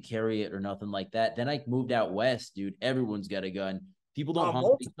can't carry it or nothing like that. Then I moved out west, dude. Everyone's got a gun. People don't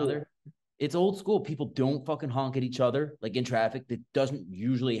honk at each other. It's old school. People don't fucking honk at each other, like in traffic. That doesn't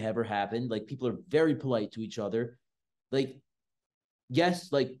usually ever happen. Like people are very polite to each other. Like,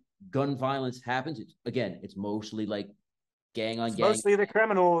 yes, like gun violence happens. It's mostly like gang on gang. Mostly the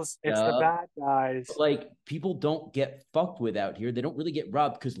criminals. It's the bad guys. But like people don't get fucked with out here. They don't really get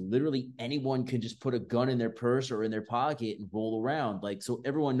robbed because literally anyone can just put a gun in their purse or in their pocket and roll around. Like, so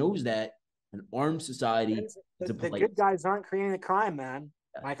everyone knows that an armed society. The good guys aren't creating the crime, man.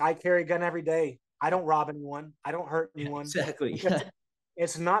 Yeah. Like I carry a gun every day. I don't rob anyone. I don't hurt anyone. Exactly.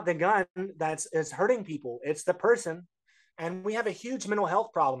 It's not the gun that's hurting people. It's the person. And we have a huge mental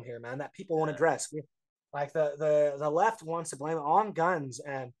health problem here, man, that people won't address. Like the left wants to blame it on guns,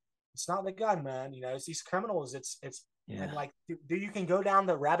 and it's not the gun, man. It's these criminals. It's and like you can go down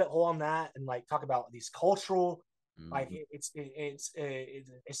the rabbit hole on that and like talk about these cultural, like it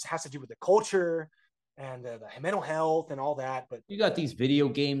has to do with the culture and the mental health and all that. But you got these video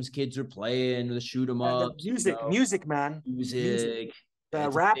games kids are playing, the shoot 'em up, music, man, music. The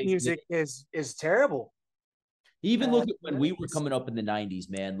rap music is terrible. Even look at when we were coming up in the 90s,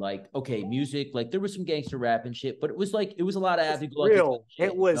 man. Like, okay, music, like there was some gangster rap and shit, but it was like a happy real.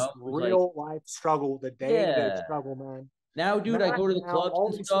 It was real life struggle, the day-to-day struggle, man. Now, dude, I go to the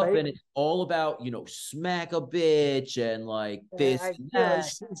clubs and stuff, and it's all about, smack a bitch and like this and that.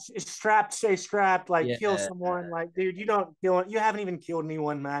 Stay strapped, like kill someone. Like, dude, you haven't even killed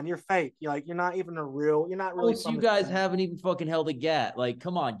anyone, man. You're fake. You're not even you're not really. You guys haven't even fucking held a gat. Like,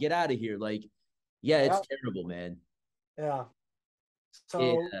 come on, get out of here. Like, it's terrible, man. Yeah.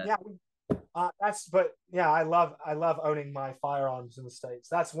 So I love owning my firearms in the States.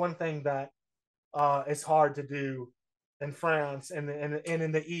 That's one thing that it's hard to do in France and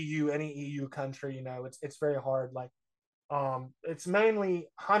in the EU, any EU country. It's very hard. Like, it's mainly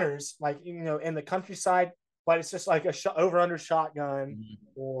hunters, like in the countryside, but it's just like a over-under shotgun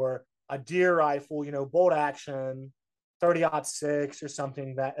or a deer rifle, bolt action, 30-06 or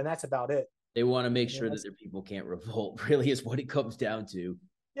something and that's about it. They want to make sure that their people can't revolt, really is what it comes down to.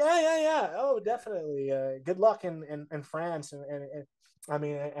 Yeah. Oh, definitely. Good luck in France and I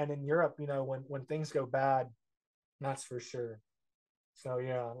mean, and in Europe, when things go bad, that's for sure. So,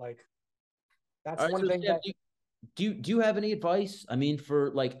 like, that's one thing. Do you have any advice? I mean,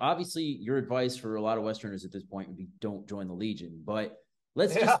 for like, obviously your advice for a lot of Westerners at this point would be don't join the Legion, but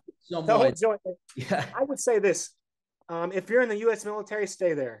let's just don't join. Yeah. I would say this. If you're in the U.S. military,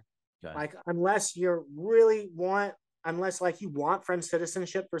 stay there. Like, unless you want French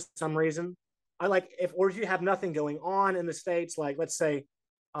citizenship for some reason, or you have nothing going on in the States, like let's say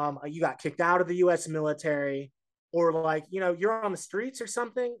you got kicked out of the U.S. military, or like, you're on the streets or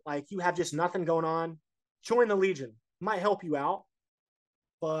something, like you have just nothing going on, join the Legion. It might help you out.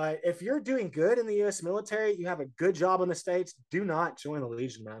 But if you're doing good in the U.S. military, you have a good job in the States, do not join the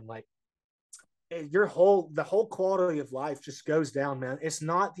Legion, man. Like, the whole quality of life just goes down, man. It's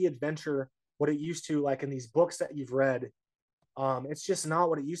not the adventure what it used to, like in these books that you've read. It's just not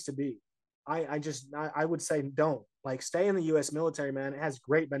what it used to be. I would say don't, like, stay in the U.S. military, man. It has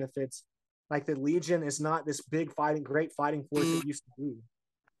great benefits. Like the Legion is not this big great fighting force it used to be.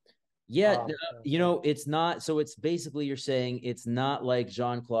 Yeah, it's not. So it's basically you're saying it's not like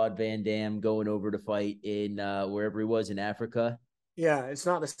Jean-Claude Van Damme going over to fight in wherever he was in Africa. Yeah, it's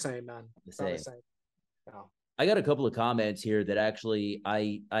not the same, man. The It's not the same. same. No. I got a couple of comments here that actually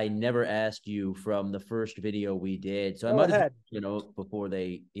I never asked you from the first video we did. So I Go might have, ahead. before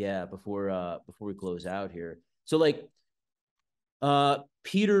before we close out here. So like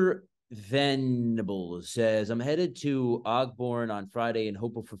Peter Venable says, I'm headed to Ogborn on Friday in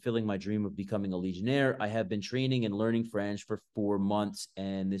hope of fulfilling my dream of becoming a Legionnaire. I have been training and learning French for 4 months,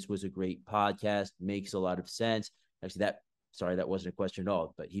 and this was a great podcast. Makes a lot of sense. Actually, that wasn't a question at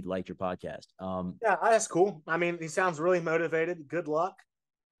all, but he liked your podcast. Yeah, that's cool. I mean, he sounds really motivated. Good luck.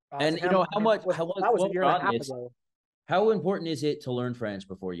 And to him. that was a year and a half ago. How important is it to learn French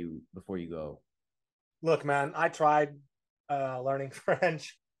before you go? Look, man, I tried learning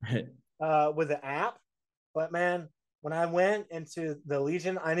French with the app, but man, when I went into the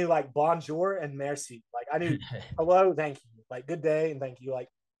Legion, I knew like bonjour and merci. Like I knew hello, thank you, like good day and thank you. Like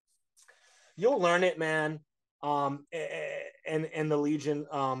you'll learn it, man. And the Legion,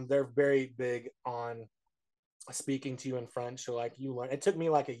 they're very big on speaking to you in French. So like you learn. It took me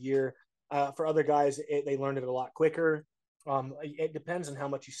like a year. For other guys, they learned it a lot quicker. It depends on how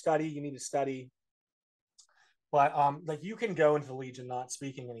much you study. You need to study, but like you can go into the Legion not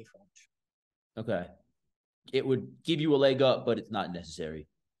speaking any French. Okay, it would give you a leg up, but it's not necessary.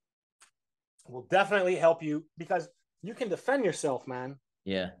 It will definitely help you because you can defend yourself, man.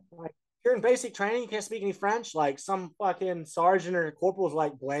 Yeah. Like you're in basic training, you can't speak any French. Like some fucking sergeant or corporal is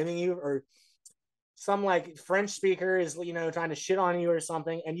like blaming you, or some like French speaker is trying to shit on you or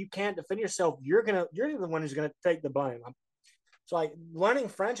something, and you can't defend yourself. You're the one who's gonna take the blame. So like learning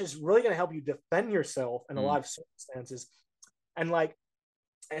French is really gonna help you defend yourself in a lot of circumstances, and like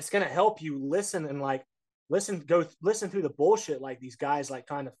it's gonna help you listen and like listen through the bullshit like these guys like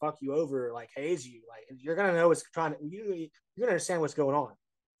trying to fuck you over, like haze you. Like you're gonna know what's trying to you're gonna understand what's going on.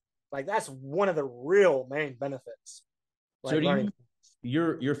 Like that's one of the real main benefits. Like, so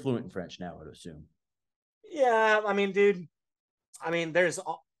you're fluent in French now, I would assume. Yeah, I mean, dude. I mean,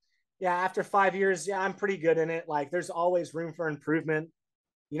 after 5 years, yeah, I'm pretty good in it. Like, there's always room for improvement,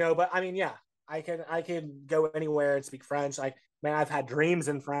 But I mean, yeah, I can go anywhere and speak French. Like, man, I've had dreams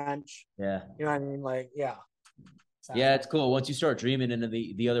in French. Yeah, you know what I mean. Like, yeah, so. Yeah, it's cool. Once you start dreaming into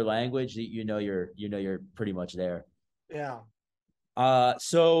the other language, you're pretty much there. Yeah.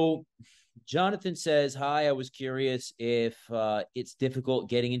 So Jonathan says, "Hi, I was curious if it's difficult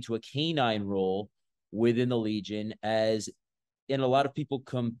getting into a canine role within the Legion, as and a lot of people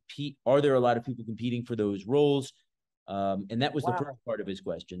compete. Are there a lot of people competing for those roles?" And that was the first part of his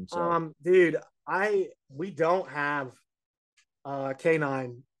question. So, dude, we don't have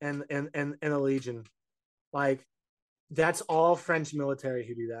canine in the Legion. Like, that's all French military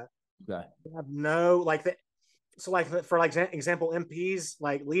who do that. Okay. We have no like the. So, like for like example, MPs,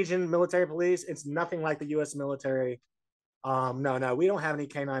 like Legion military police, it's nothing like the U.S. military. No, we don't have any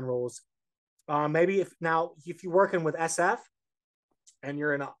canine roles. Maybe if you're working with SF and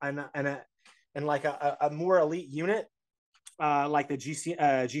you're in a more elite unit, like the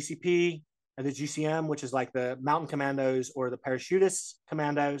GCP or the GCM, which is like the Mountain Commandos or the Parachutist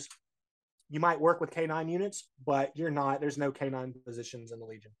Commandos, you might work with K9 units, but you're not. There's no K9 positions in the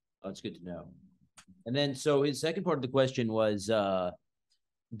Legion. Oh, that's good to know. And then, so his second part of the question was,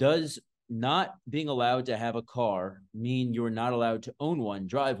 does not being allowed to have a car mean you're not allowed to own one,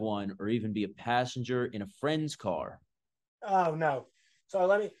 drive one, or even be a passenger in a friend's car? Oh, no.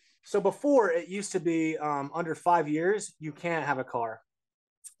 So before it used to be under 5 years, you can't have a car.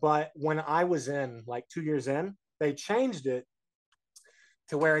 But when I was in, like 2 years in, they changed it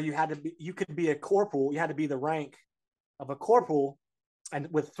to where you could be a corporal. You had to be the rank of a corporal and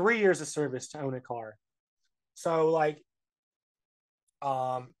with 3 years of service to own a car. So like,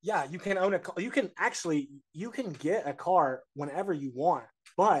 yeah, you can own you can get a car whenever you want,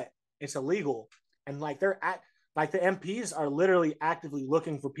 but it's illegal. And like the MPs are literally actively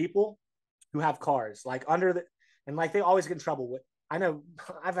looking for people who have cars, like and like they always get in trouble with. I know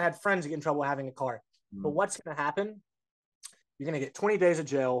I've had friends get in trouble having a car, but what's going to happen? You're going to get 20 days of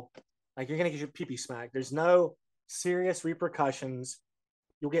jail. Like you're going to get your pee-pee smacked. There's no serious repercussions.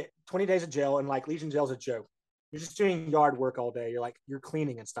 You'll get 20 days of jail, and like Legion jail is a joke. You're just doing yard work all day. You're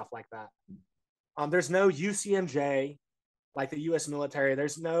cleaning and stuff like that. There's no UCMJ like the U.S. military.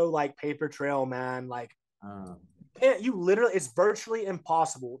 There's no like paper trail, man. Like can't. You literally, it's virtually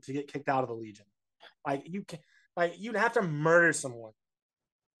impossible to get kicked out of the Legion. Like you can, like you'd have to murder someone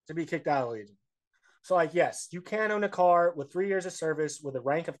to be kicked out of the Legion. So like, yes, you can own a car with 3 years of service with a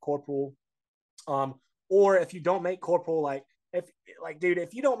rank of corporal. Um, or if you don't make corporal, dude,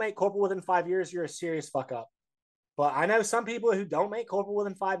 if you don't make corporal within 5 years, you're a serious fuck up. But I know some people who don't make corporal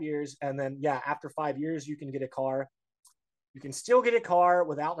within 5 years, and then yeah, after 5 years, you can get a car. You can still get a car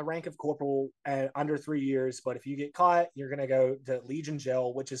without the rank of corporal under 3 years. But if you get caught, you're gonna go to Legion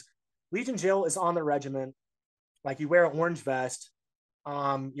jail, which is Legion jail is on the regiment. Like you wear an orange vest.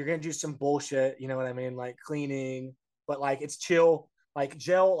 You're gonna do some bullshit, you know what I mean, like cleaning, but like it's chill. Like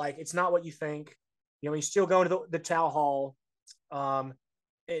jail, like it's not what you think. You know, you still go into the chow hall. Um,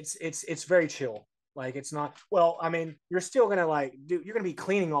 it's very chill. Like it's not. Well, I mean, you're still gonna you're gonna be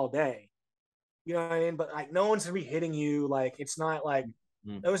cleaning all day. You know what I mean? But like, no one's gonna be hitting you. Like it's not like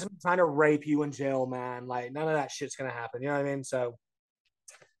Mm. no one's trying to rape you in jail, man. Like none of that shit's gonna happen. You know what I mean? So,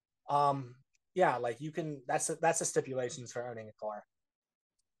 um, yeah, like you can. That's the stipulations for owning a car.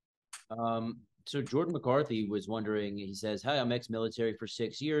 So Jordan McCarthy was wondering, he says, "Hi, I'm ex-military for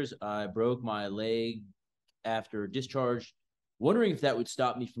 6 years. I broke my leg after discharge. Wondering if that would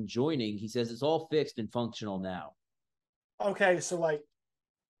stop me from joining." He says it's all fixed and functional now. Okay, so like,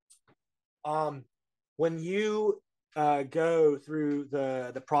 when you go through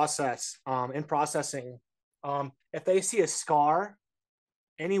the process in processing, if they see a scar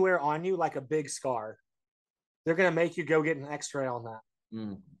anywhere on you, like a big scar, they're gonna make you go get an X-ray on that.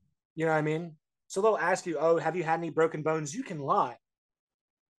 Mm. You know what I mean? So they'll ask you, "Oh, have you had any broken bones?" You can lie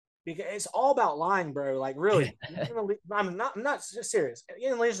because it's all about lying, bro. Like really, I'm not serious.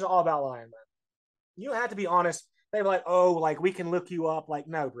 In Legion is all about lying, man. You have to be honest. They're like, "Oh, like we can look you up." Like,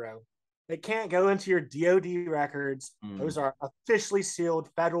 no, bro. They can't go into your DoD records. Mm. Those are officially sealed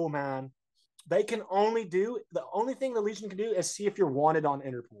federal, man. They can only do the only thing the Legion can do is see if you're wanted on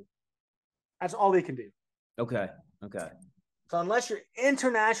Interpol. That's all they can do. Okay. Okay. So unless you're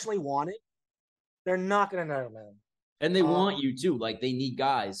internationally wanted, they're not gonna know, man. And they want Um, you too. Like they need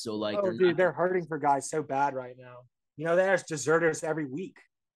guys. So like oh, they're not dude, they're hurting for guys so bad right now. You know, there's deserters every week.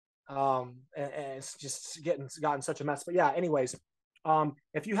 And it's just gotten such a mess. But yeah, anyways,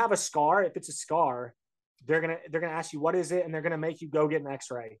 if you have a scar, if it's a scar, they're gonna ask you what is it, and they're gonna make you go get an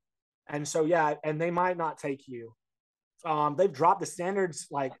X-ray. And so yeah, and they might not take you. They've dropped the standards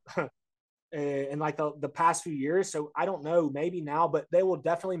like in like the past few years. So I don't know, maybe now, but they will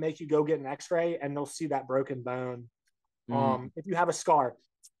definitely make you go get an X-ray, and they'll see that broken bone. mm, If you have a scar,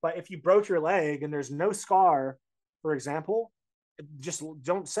 but if you broke your leg and there's no scar, for example, just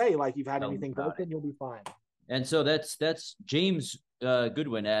don't say like you've had tell them anything about it. broken. You'll be fine. And so that's James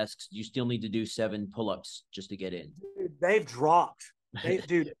Goodwin asks, you still need to do 7 pull-ups just to get in. Dude, they've dropped.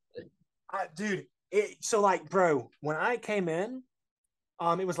 Dude. So like, bro, when I came in,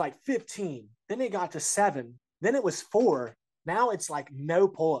 it was like 15. Then it got to 7. Then it was 4. Now it's like no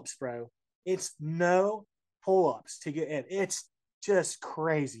pull-ups, bro. It's no pull-ups to get in. It's just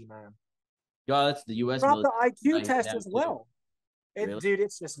crazy, man. God, that's the U.S. Drop the military IQ right test now as too. well. Really? Dude,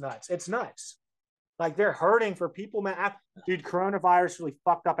 it's just nuts. It's nuts. Like they're hurting for people, man. Dude, coronavirus really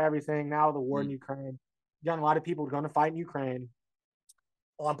fucked up everything. Now the war in Mm. Ukraine, got a lot of people going to fight in Ukraine.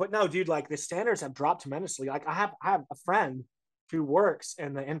 But no, dude, like the standards have dropped tremendously. Like I have a friend who works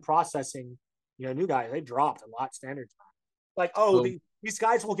in processing, you know, new guys. They dropped a lot standards. Like, oh, So these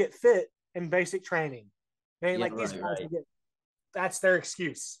guys will get fit in basic training. And yeah, like these right, guys will right. get that's their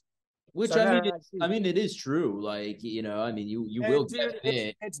excuse. Which So I no, mean, no, no, I dude. mean, it is true. Like I mean, you will And get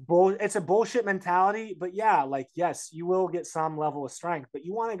dude, fit. it's a bullshit mentality. But yeah, like yes, you will get some level of strength, but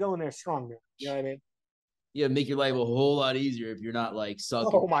you want to go in there stronger. You know what I mean? Yeah, make your life a whole lot easier if you're not like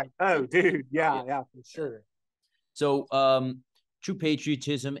sucking. Oh my, oh dude, Yeah. yeah, for sure. So, True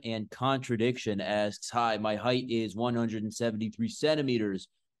Patriotism and Contradiction asks, "Hi, my height is 173 centimeters.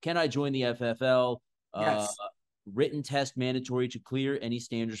 Can I join the FFL? Uh, Yes. Written test mandatory to clear. Any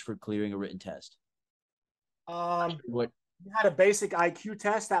standards for clearing a written test?" What? You had a basic IQ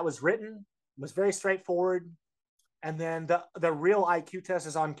test that was written, was very straightforward, and then the real IQ test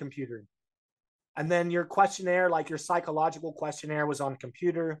is on computer. And then your questionnaire, like your psychological questionnaire, was on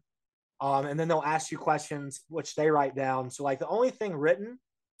computer. And then they'll ask you questions which they write down. So like the only thing written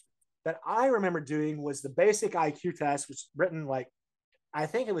that I remember doing was the basic IQ test, which written like I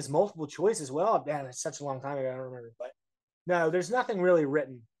think it was multiple choice as well. Damn, it's such a long time ago. I don't remember, but no, there's nothing really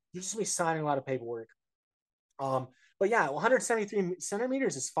written. You're just be signing a lot of paperwork. Um, but yeah, 173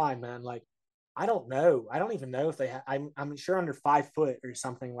 centimeters is fine, man. Like I don't know. I don't even know if they. I'm sure under 5 foot or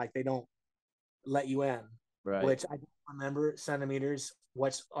something like they don't let you in. Right. Which I don't remember centimeters.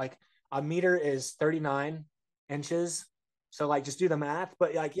 What's like a meter is 39 inches. So like just do the math.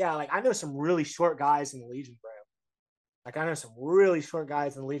 But like, yeah, like I know some really short guys in the Legion, bro. Like I know some really short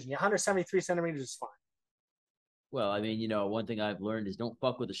guys in the Legion. Yeah, 173 centimeters is fine. Well, I mean, one thing I've learned is don't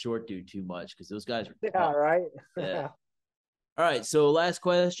fuck with a short dude too much because those guys are Yeah, tough. right. Yeah. All right. So last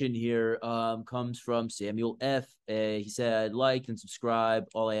question here comes from Samuel F. He said, like and subscribe.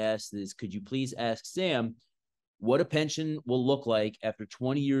 All I ask is, could you please ask Sam what a pension will look like after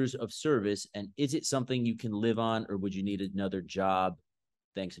 20 years of service? And is it something you can live on or would you need another job?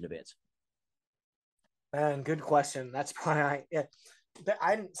 Thanks in advance. Man, good question. That's probably yeah.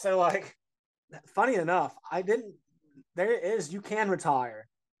 I so like funny enough, I didn't there is you can retire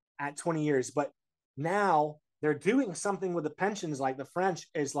at 20 years, but now they're doing something with the pensions like the French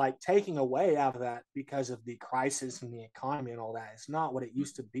is like taking away out of that because of the crisis in the economy and all that. It's not what it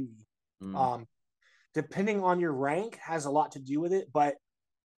used to be. Mm. Um, depending on your rank has a lot to do with it, but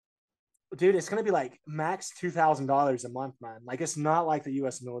dude, it's gonna be like max $2,000 a month, man. Like it's not like the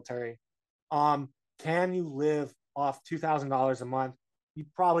US military. Um, can you live off $2,000 a month? You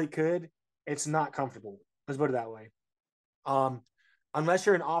probably could. It's not comfortable. Let's put it that way. Um, unless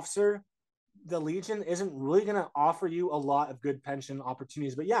you're an officer, the Legion isn't really going to offer you a lot of good pension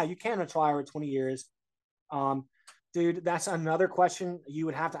opportunities. But yeah, you can retire at 20 years. Um, dude, that's another question you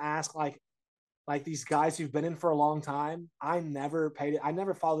would have to ask. Like these guys who've been in for a long time. I never paid it. I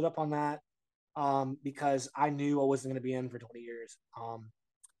never followed up on that because I knew I wasn't going to be in for 20 years.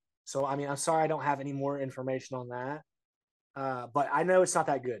 So I mean, I'm sorry I don't have any more information on that. But I know it's not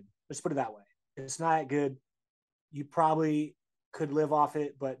that good. Let's put it that way. It's not that good. You probably could live off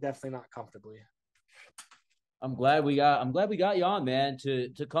it, but definitely not comfortably. I'm glad we got you on, man, to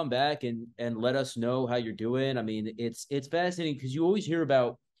come back and let us know how you're doing. I mean, it's fascinating because you always hear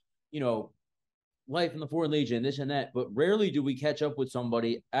about, you know, life in the Foreign Legion, this and that, but rarely do we catch up with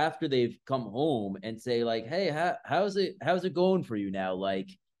somebody after they've come home and say like, "Hey, how's it going for you now?" Like,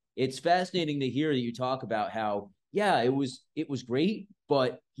 it's fascinating to hear that you talk about how, yeah, it was great,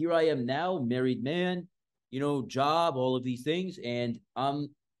 but here I am now, married man, job, all of these things, and I'm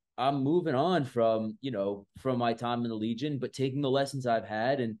moving on from my time in the Legion, but taking the lessons I've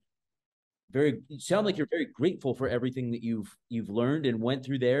had and you sound like you're very grateful for everything that you've learned and went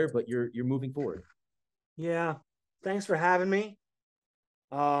through there, but you're moving forward. Yeah. Thanks for having me.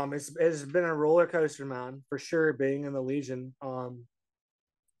 It's been a roller coaster, man, for sure. Being in the Legion,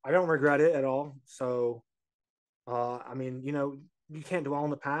 I don't regret it at all. So, I mean, you can't dwell on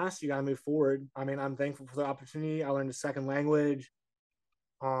the past. You got to move forward. I mean, I'm thankful for the opportunity. I learned a second language.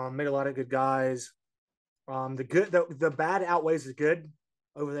 Made a lot of good guys. The bad outweighs the good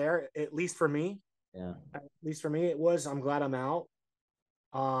over there. At least for me. Yeah. At least for me, it was. I'm glad I'm out.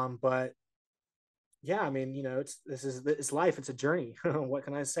 But yeah, I mean, it's life. It's a journey. What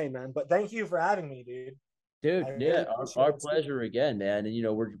can I say, man? But thank you for having me, dude. Dude, I yeah, really appreciate our it. pleasure again, man.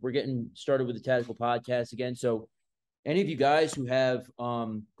 And we're getting started with the tactical podcast again. So any of you guys who have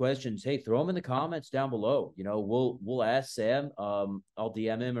questions, hey, throw them in the comments down below. We'll ask Sam. I'll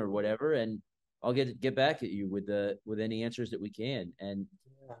DM him or whatever, and I'll get back at you with any answers that we can. And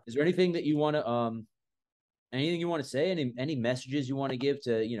Yeah. is there anything you want to say? Any messages you want to give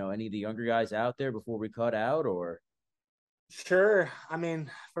to, any of the younger guys out there before we cut out or Sure. I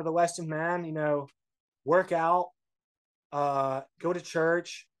mean, for the Weston man, work out, go to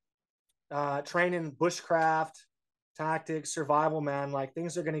church, train in bushcraft, tactics, survival, man. Like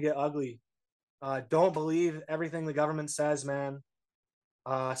things are gonna get ugly. Don't believe everything the government says, man.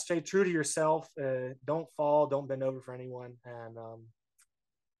 Stay true to yourself. Don't fall. Don't bend over for anyone. And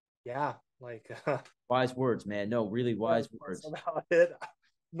yeah, like wise words, man? No, really wise that's words. about it.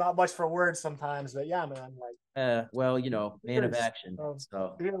 Not much for words sometimes, but yeah, man. Like Well, man of leaders, action.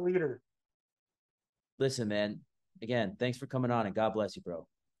 So be a leader. listen, man. Again, thanks for coming on and God bless you, bro.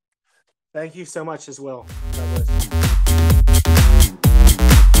 Thank you so much as well. God bless you.